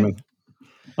bad going timing. again.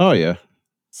 Oh yeah.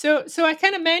 So I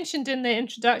kind of mentioned in the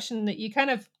introduction that you kind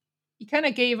of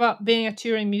gave up being a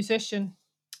touring musician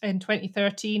in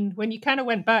 2013 when you kind of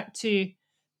went back to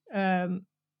kind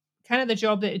of the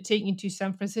job that had taken you to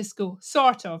San Francisco,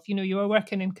 sort of. You were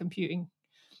working in computing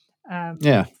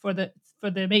Yeah. for the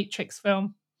Matrix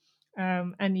film,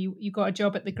 and you got a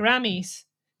job at the Grammys.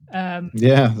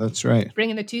 Yeah, that's right.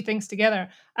 Bringing the two things together.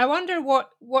 I wonder what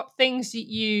things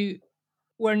you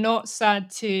were not sad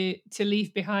to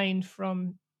leave behind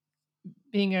from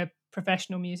being a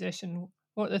professional musician.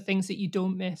 What are the things that you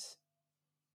don't miss?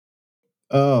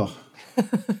 Oh.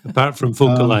 Apart from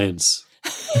Folk Alliance.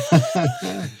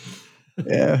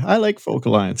 Yeah, I like Folk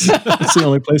Alliance. It's the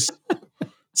only place.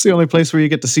 It's the only place where you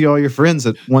get to see all your friends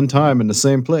at one time in the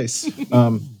same place.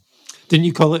 Didn't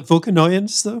you call it Folk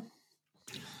Annoyance though?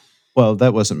 Well,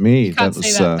 that wasn't me. You can't That say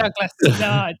was that, Douglas.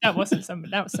 No, that wasn't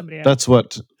somebody. That was somebody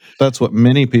else. that's what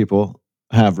many people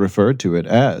have referred to it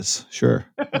as. Sure.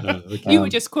 Okay. You were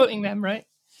just quoting them, right?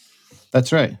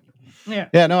 That's right. Yeah.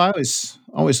 Yeah. No, I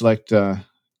always liked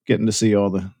getting to see all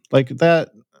the like that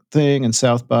thing and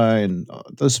South by and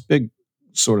those big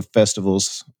sort of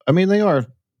festivals. I mean, they are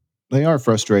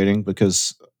frustrating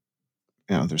because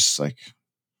there's like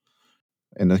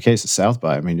in the case of South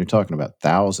by, I mean, you're talking about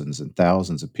thousands and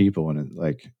thousands of people, and it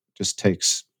like just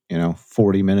takes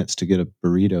 40 minutes to get a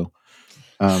burrito.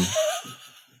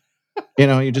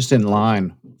 You're just in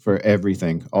line for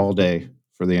everything all day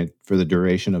for the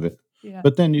duration of it. Yeah.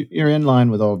 But then you're in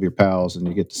line with all of your pals, and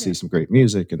you get to see some great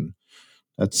music, and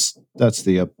that's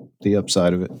the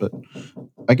upside of it. But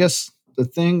I guess the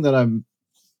thing that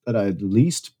I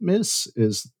least miss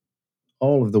is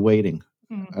all of the waiting.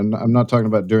 And I'm not talking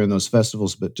about during those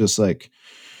festivals, but just like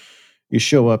you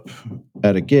show up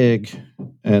at a gig,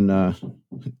 and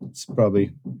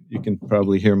you can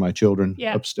probably hear my children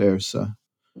upstairs.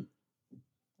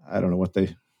 I don't know what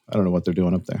they're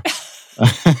doing up there.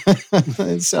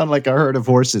 It sounds like a herd of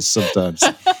horses sometimes.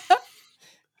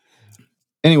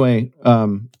 Anyway,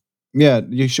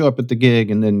 you show up at the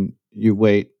gig, and then you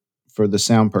wait for the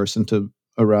sound person to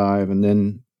arrive, and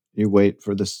then you wait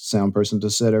for the sound person to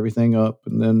set everything up,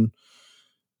 and then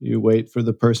you wait for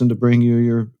the person to bring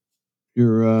you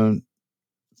your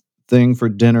thing for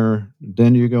dinner.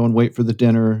 Then you go and wait for the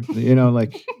dinner.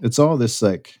 Like it's all this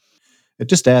like it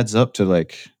just adds up to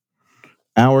like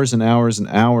hours and hours and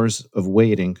hours of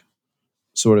waiting,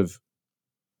 sort of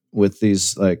with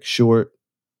these like short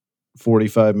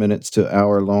 45 minutes to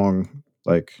hour long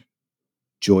like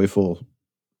joyful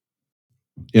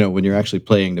when you're actually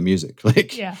playing the music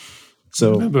like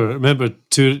so I remember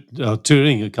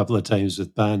touring a couple of times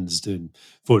with bands doing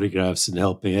photographs and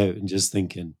helping out and just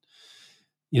thinking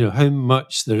how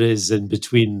much there is in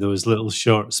between those little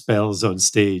short spells on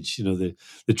stage, the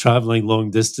traveling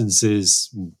long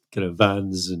distances, kind of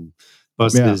vans and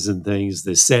buses and things,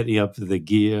 the setting up of the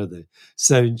gear, the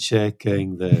sound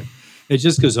checking, it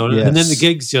just goes on. And then the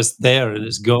gig's just there and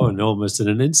it's gone almost in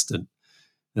an instant.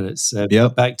 And it's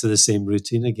back to the same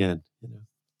routine again.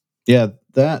 Yeah,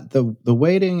 that the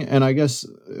waiting, and I guess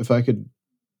if I could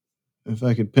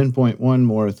pinpoint one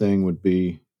more thing would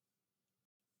be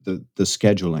the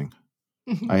scheduling.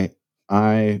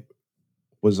 I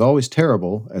was always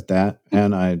terrible at that,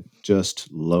 and I just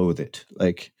loathe it.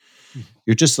 Like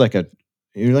you're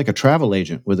like a travel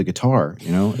agent with a guitar.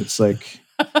 It's like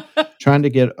trying to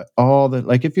get all the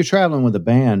like if you're traveling with a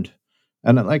band,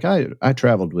 and like I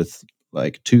traveled with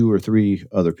like 2 or 3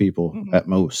 other people at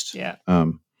most. Yeah.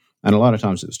 And a lot of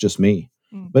times it was just me.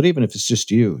 But even if it's just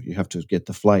you have to get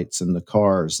the flights and the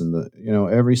cars and the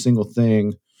every single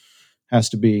thing has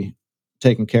to be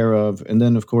taken care of. And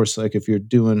then of course, like if you're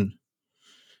doing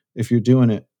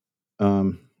it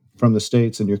from the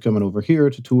States and you're coming over here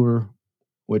to tour,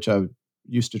 which I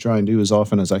used to try and do as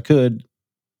often as I could,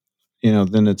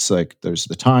 then it's like there's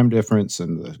the time difference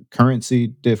and the currency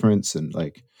difference and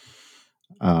like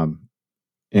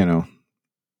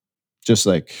just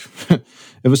like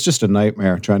it was just a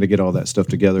nightmare trying to get all that stuff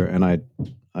together, and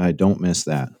I don't miss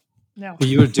that. No. But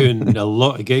you were doing a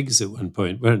lot of gigs at one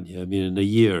point, weren't you? I mean, in a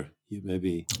year, you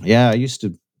maybe. Yeah, I used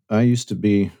to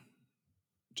be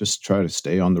just try to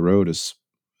stay on the road as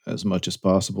much as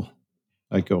possible.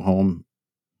 I'd go home.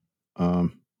 I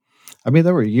mean,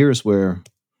 there were years where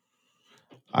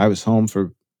I was home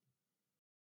for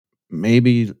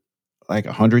maybe like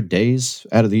 100 days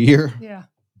out of the year. Yeah.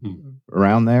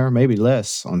 Around there, maybe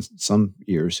less on some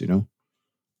years,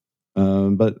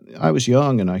 but I was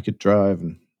young and I could drive,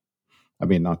 and I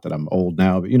mean, not that I'm old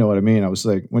now, but you know what I mean? I was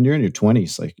like, when you're in your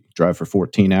 20s, like drive for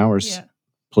 14 hours, Yeah.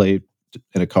 play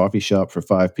in a coffee shop for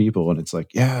 5 people, and it's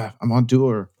like, yeah, I'm on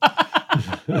tour.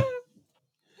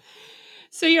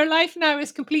 So your life now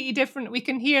is completely different. We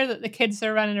can hear that the kids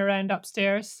are running around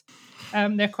upstairs.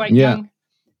 They're quite young.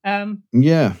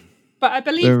 Yeah. But I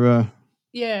believe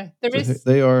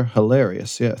they are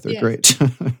hilarious. Yeah, they're great.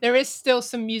 There is still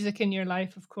some music in your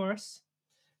life, of course.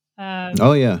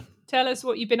 Oh yeah. Tell us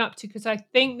what you've been up to, because I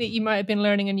think that you might have been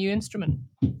learning a new instrument.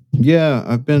 Yeah,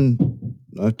 I've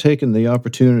taken the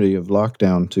opportunity of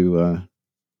lockdown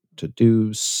to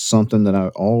do something that I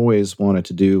always wanted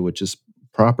to do, which is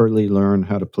properly learn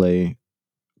how to play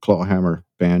clawhammer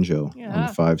banjo on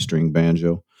the 5-string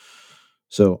banjo.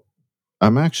 So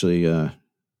I'm actually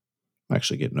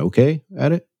getting okay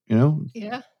at it,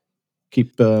 Yeah.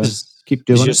 Keep doing Is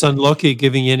your son Lockie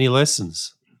giving you any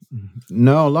lessons?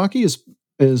 No, Lockie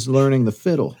is learning the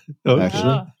fiddle,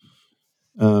 actually.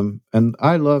 And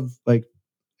I love, like,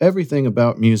 everything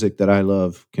about music that I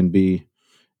love can be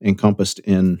encompassed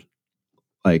in,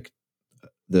 like,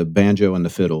 the banjo and the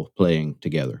fiddle playing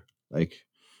together. Like,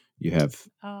 you have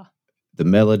the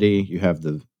melody, you have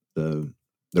the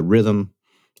rhythm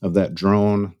of that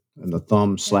drone and the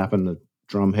thumb slapping the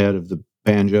drum head of the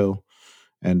banjo.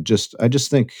 And I just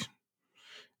think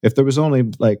if there was only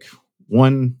like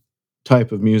one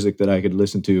type of music that I could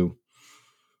listen to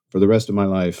for the rest of my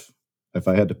life, if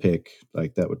I had to pick,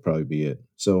 like, that would probably be it.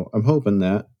 So I'm hoping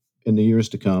that in the years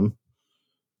to come,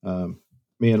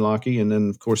 me and Lockie, and then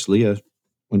of course Leah,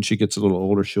 when she gets a little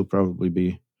older, she'll probably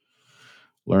be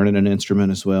learning an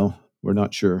instrument as well. We're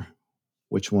not sure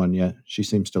which one yet. She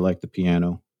seems to like the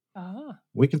piano.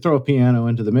 We can throw a piano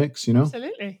into the mix,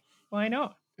 Absolutely. Why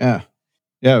not? Yeah.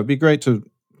 It'd be great to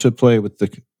play with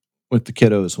the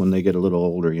kiddos when they get a little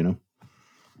older, And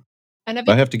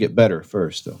I have to get better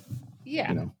first, though.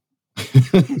 Yeah.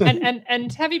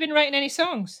 And have you been writing any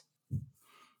songs?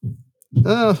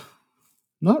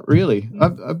 Not really.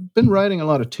 I've been writing a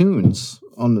lot of tunes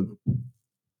on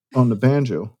the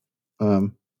banjo,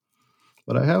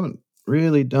 but I haven't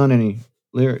really done any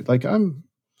lyric. Like, I'm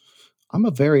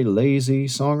a very lazy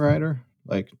songwriter.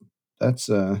 Like, that's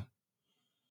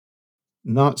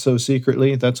not so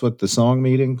secretly. That's what the song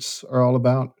meetings are all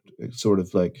about. It sort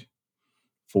of like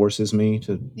forces me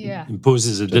to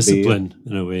imposes a discipline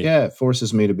in a way. Yeah, it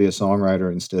forces me to be a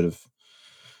songwriter instead of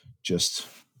just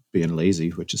being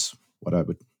lazy, which is what I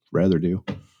would rather do.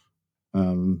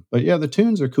 But yeah, the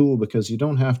tunes are cool because you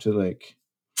don't have to, like,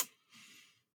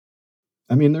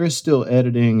 I mean, there is still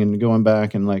editing and going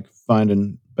back and, like,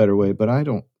 finding better way, but I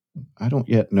don't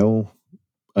yet know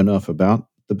enough about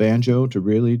the banjo to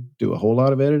really do a whole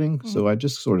lot of editing. So I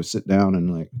just sort of sit down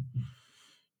and, like,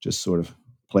 just sort of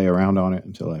play around on it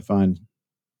until I find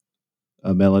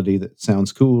a melody that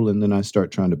sounds cool, and then I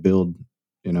start trying to build,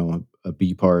 a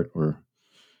B part, or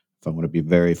if I want to be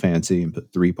very fancy and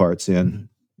put 3 parts in,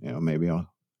 maybe I'll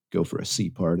go for a C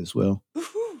part as well.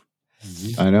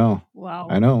 I know. Wow.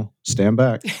 I know. Stand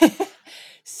back.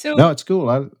 So no, it's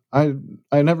cool. I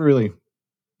never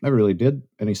really did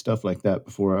any stuff like that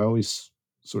before. I always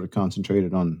sort of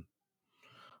concentrated on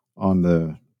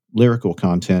the lyrical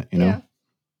content,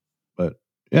 But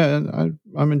yeah,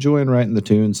 I'm enjoying writing the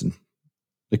tunes, and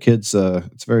the kids.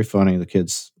 It's very funny. The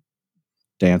kids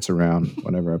dance around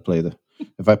whenever I play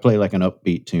if I play like an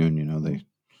upbeat tune,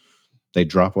 they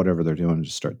drop whatever they're doing and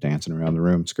just start dancing around the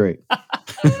room. It's great.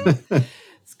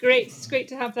 It's great. It's great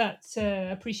to have that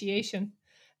appreciation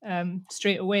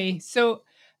straight away. So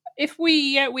if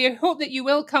we hope that you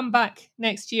will come back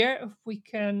next year, if we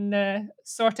can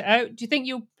sort it out. Do you think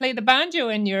you'll play the banjo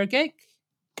in your gig?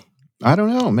 I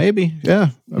don't know. Maybe. Yeah.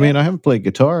 I mean, I haven't played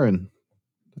guitar, and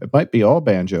it might be all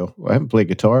banjo. I haven't played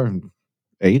guitar in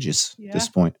ages at this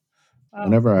point.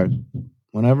 Wow.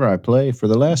 Whenever I play for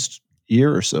the last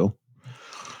year or so,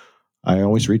 I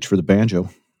always reach for the banjo.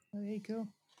 There you go.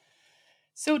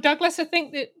 So, Douglas, I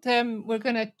think that we're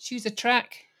going to choose a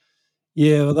track.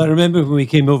 Yeah, well, I remember when we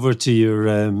came over to your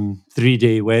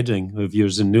 3-day wedding of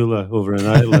yours in Nuala over in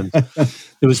Ireland.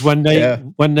 There was one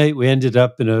night we ended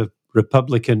up in a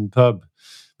Republican pub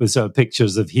with sort of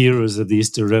pictures of heroes of the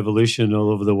Easter Revolution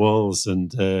all over the walls,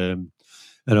 and a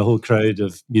whole crowd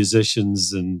of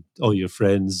musicians and all your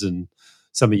friends and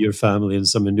some of your family and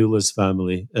some of Nuala's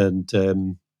family. And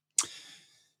it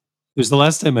was the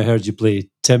last time I heard you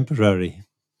play Temporary,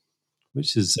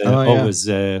 which is always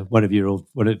one of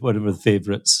the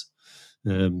favourites.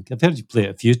 I've heard you play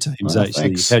it a few times, actually.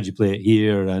 Thanks. I've heard you play it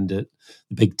here and at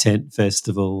the Big Tent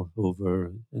Festival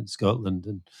over in Scotland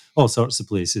and all sorts of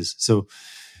places. So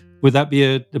would that be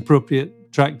an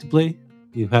appropriate track to play?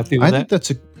 Are you happy with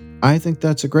that? I think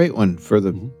that's a great one for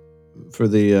the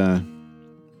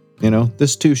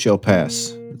this too shall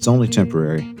pass. It's only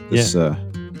temporary. This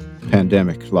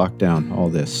pandemic, lockdown, all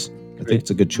this. I think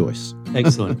it's a good choice.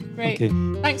 Excellent. Great. Okay.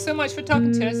 Thanks so much for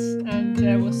talking to us, and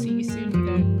we'll see you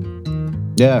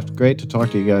soon. Yeah, great to talk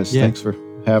to you guys. Yeah. Thanks for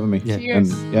having me. Yeah.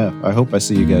 Cheers. And I hope I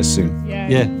see you guys soon. Yeah.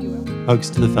 You will.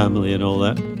 Hugs to the family and all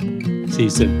that. See you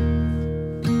soon.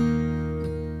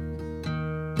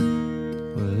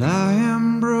 Well, I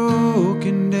am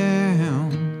broken down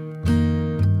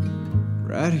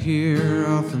right here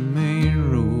off the main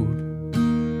road,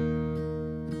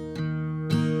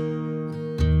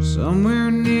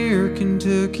 somewhere near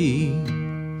Kentucky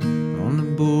on the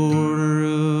border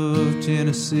of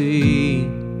Tennessee.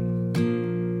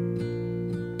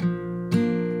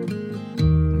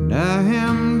 And I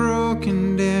am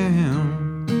broken down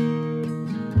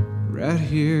right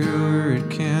here where it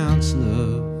counts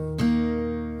love,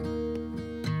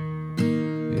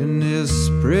 in this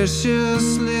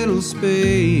precious little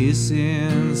space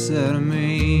inside of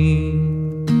me.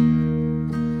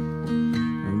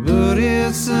 But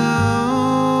it's only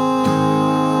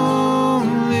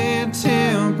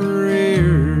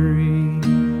temporary,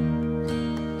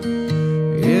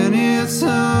 and it's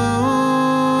only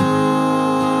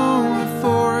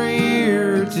for a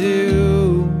year or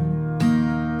two,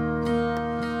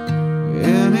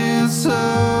 and it's all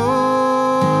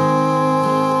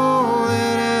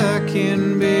that I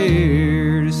can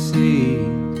bear to see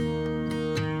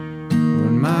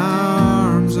when my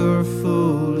arms are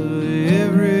full of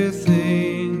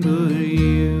everything but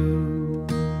you.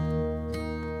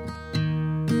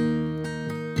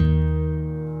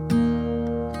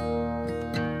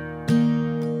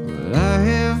 Well, I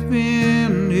have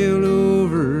been held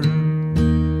over,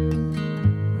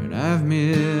 and I've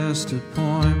missed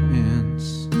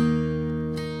appointments,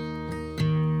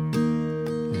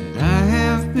 and I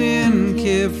have been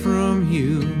kept from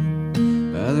you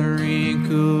by the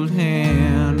wrinkled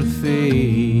hand of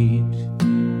fate.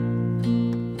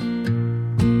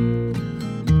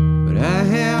 But I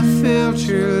have felt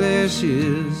your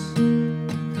lashes,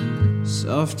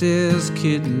 soft as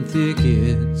kitten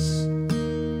thickets,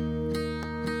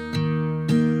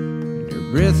 and your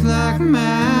breath like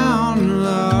mountain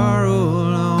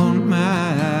laurel on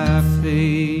my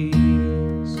face.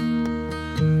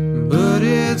 But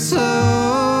it's always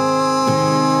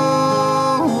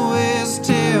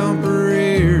temporary,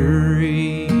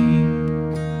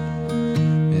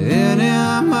 and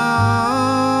I'm off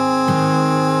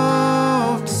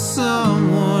to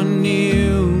someone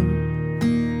new,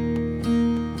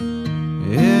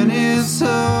 and it's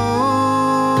only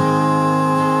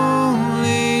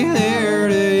there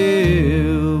to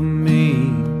help me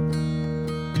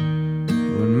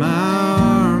when my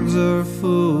arms are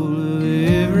full of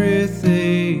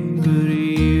everything but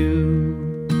you.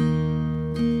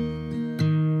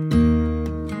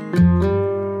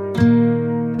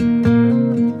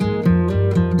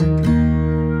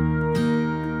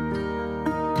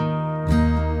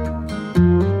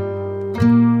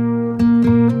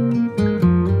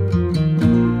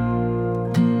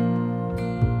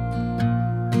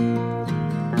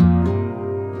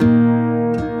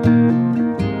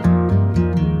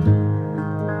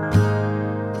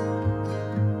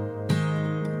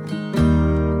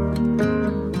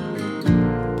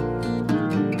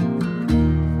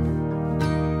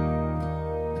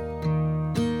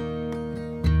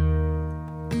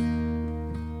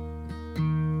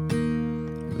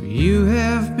 You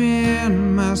have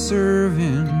been my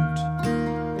servant,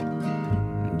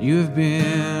 and you have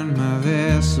been my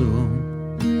vessel.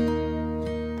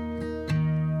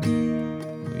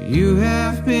 You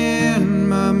have been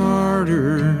my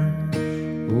martyr,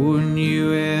 oh, and you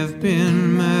have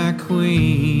been my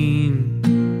queen.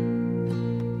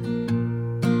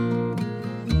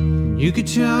 You could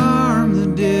charm the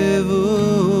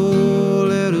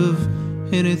devil out of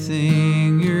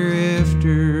anything you're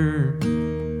after,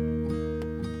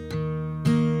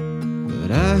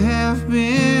 but I have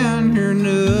been your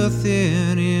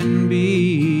nothing in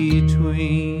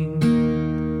between,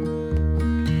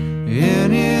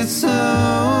 and it's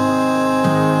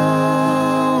only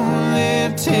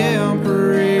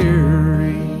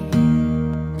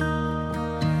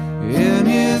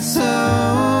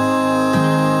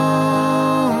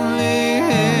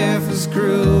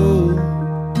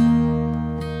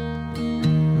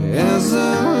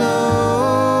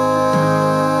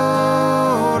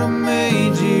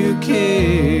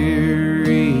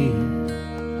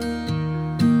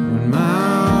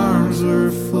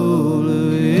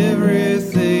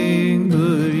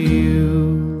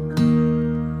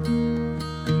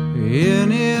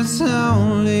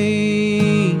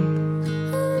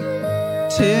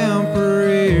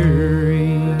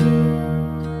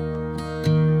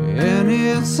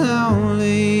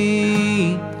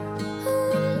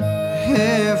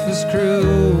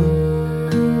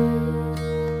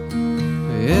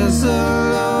is the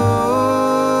load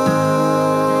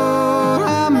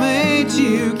I made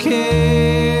you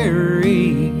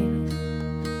carry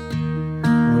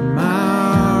when my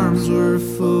arms were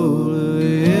full of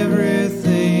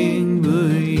everything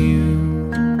but you.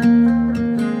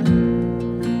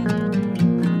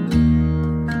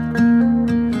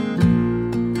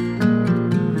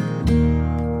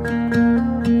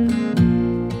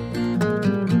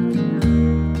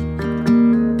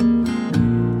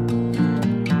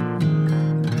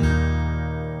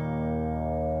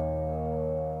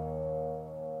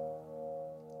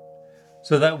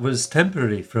 So that was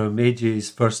Temporary from AJ's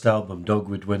first album,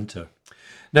 Dogwood Winter.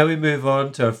 Now we move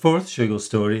on to our fourth Shoogle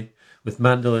Story with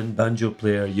mandolin banjo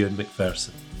player Ewan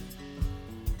MacPherson.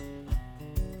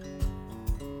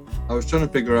 I was trying to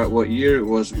figure out what year it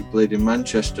was we played in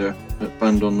Manchester at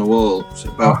Band on the Wall. It's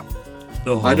about.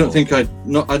 I don't think I'd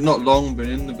not long been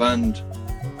in the band,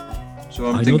 so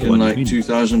I'm thinking like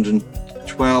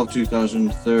 2012,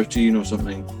 2013 or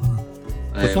something.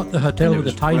 Was that the hotel with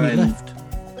the tiny lift?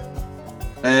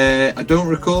 I don't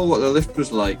recall what the lift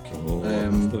was like,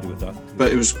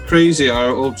 but it was crazy. Our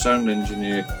old sound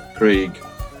engineer, Craig,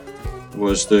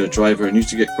 was the driver and used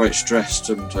to get quite stressed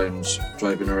sometimes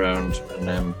driving around,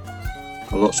 and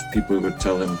lots of people would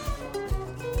tell him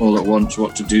all at once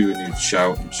what to do, and he'd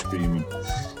shout and scream.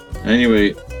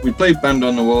 Anyway, we played Band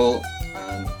on the Wall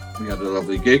and we had a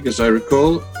lovely gig, as I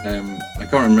recall. I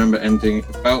can't remember anything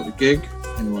about the gig.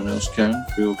 If anyone else can,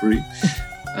 feel free.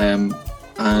 And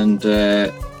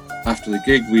after the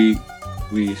gig,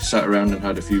 we sat around and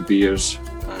had a few beers.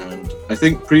 And I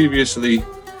think previously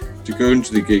to going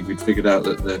to the gig, we'd figured out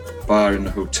that the bar in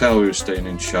the hotel we were staying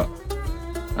in shut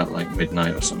at like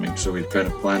midnight or something. So we'd kind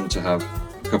of planned to have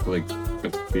a couple of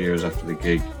beers after the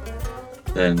gig,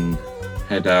 then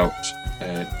head out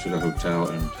to the hotel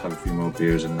and have a few more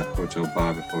beers in that hotel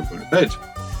bar before going to bed.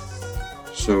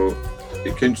 So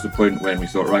it came to the point when we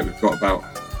thought, right, we've got about,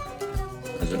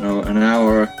 I don't know,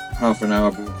 half an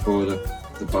hour before the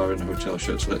bar in the hotel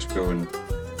shuts. Let's go and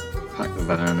pack the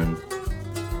van and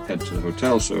head to the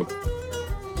hotel. So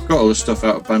got all the stuff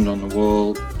out of Band on the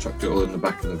Wall, chucked it all in the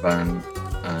back of the van,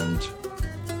 and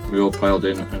we all piled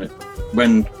in. And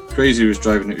when Crazy was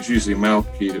driving, it was usually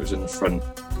Malky that was in the front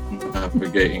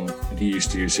navigating, and he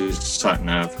used to use his sat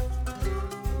nav.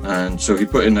 And so he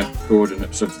put in the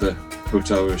coordinates of the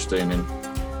hotel we were staying in,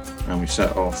 and we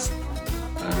set off.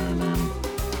 And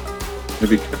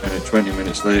maybe kind of 20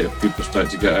 minutes later, people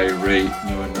started to get irate,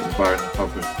 knowing that the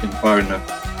bar in the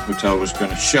hotel was going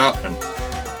to shut. And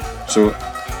so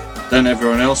then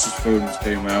everyone else's phones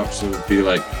came out, so there'd be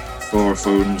like 4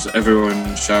 phones,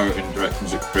 everyone shouting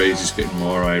directions at Crazy's, getting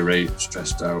more irate,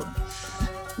 stressed out.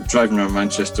 We're driving around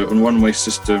Manchester on one-way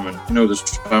system, and you know there's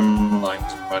tram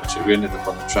lines in Manchester. We ended up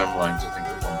on the tram lines, I think,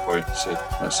 at one point. So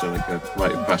that's like a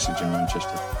rite of passage in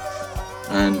Manchester.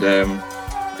 And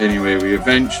anyway, we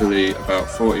eventually, about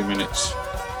 40 minutes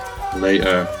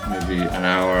later, maybe an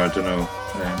hour, I don't know,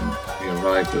 we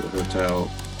arrived at the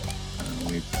hotel, and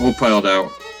we all piled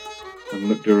out and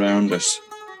looked around us,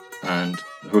 and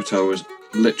the hotel was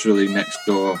literally next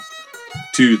door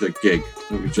to the gig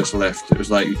that we just left. It was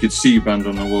like you could see Band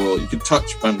on the Wall, you could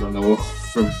touch Band on the Wall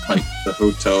from like the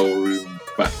hotel room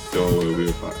back door where we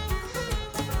were back.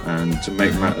 And to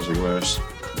make matters worse,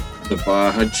 the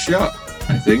bar had shut,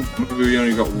 I think. Maybe we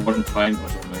only got 1 pint or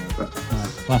something. But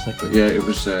classic. But yeah, it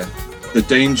was the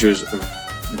dangers of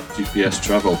GPS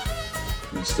travel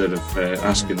instead of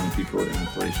asking people in the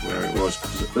place where it was.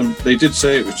 They did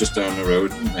say it was just down the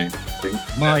road, didn't they? I think.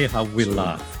 My, how we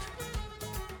laughed.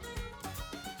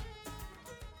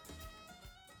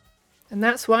 And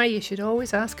that's why you should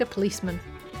always ask a policeman.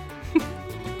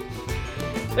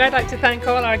 So I'd like to thank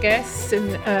all our guests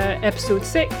in episode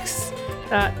 6.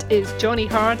 That is Johnny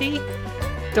Hardy,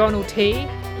 Donald Hay,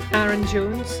 Aaron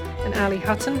Jones and Ali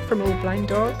Hutton from Old Blind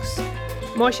Dogs,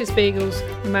 Moishe's Bagels,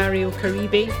 Mario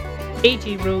Caribé,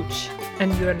 A.G. Roach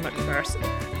and Ewan MacPherson.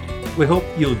 We hope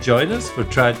you'll join us for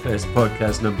Tradfest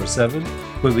podcast number 7,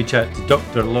 where we chat to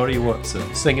Dr. Laurie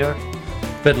Watson, singer,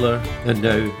 fiddler and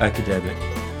now academic.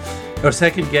 Our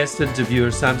second guest interviewer,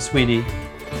 Sam Sweeney,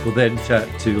 will then chat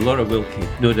to Laura Wilkie,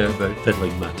 no doubt about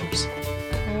fiddling matters.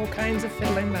 All kinds of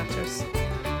fiddling matters.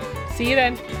 See you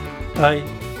then. Bye.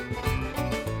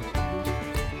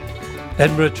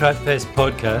 Edinburgh Tradfest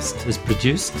podcast is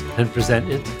produced and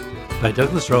presented by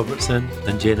Douglas Robertson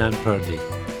and Jane Ann Purdy,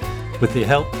 with the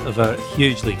help of our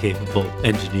hugely capable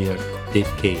engineer,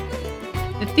 Dave Kane.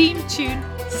 The theme tune,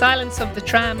 Silence of the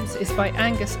Trams, is by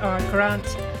Angus R. Grant,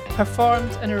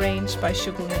 performed and arranged by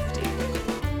Shoogle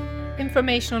Nifty. In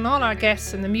information on all our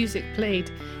guests and the music played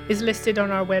is listed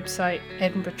on our website,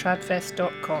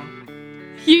 edinburghtradfest.com.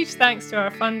 Huge thanks to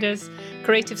our funders,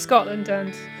 Creative Scotland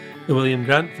and the William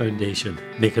Grant Foundation,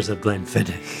 makers of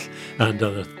Glenfiddich and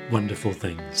other wonderful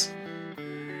things.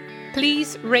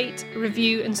 Please rate,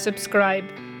 review and subscribe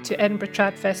to Edinburgh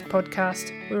Tradfest podcast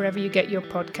wherever you get your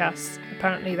podcasts.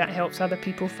 Apparently that helps other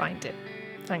people find it.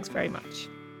 Thanks very much.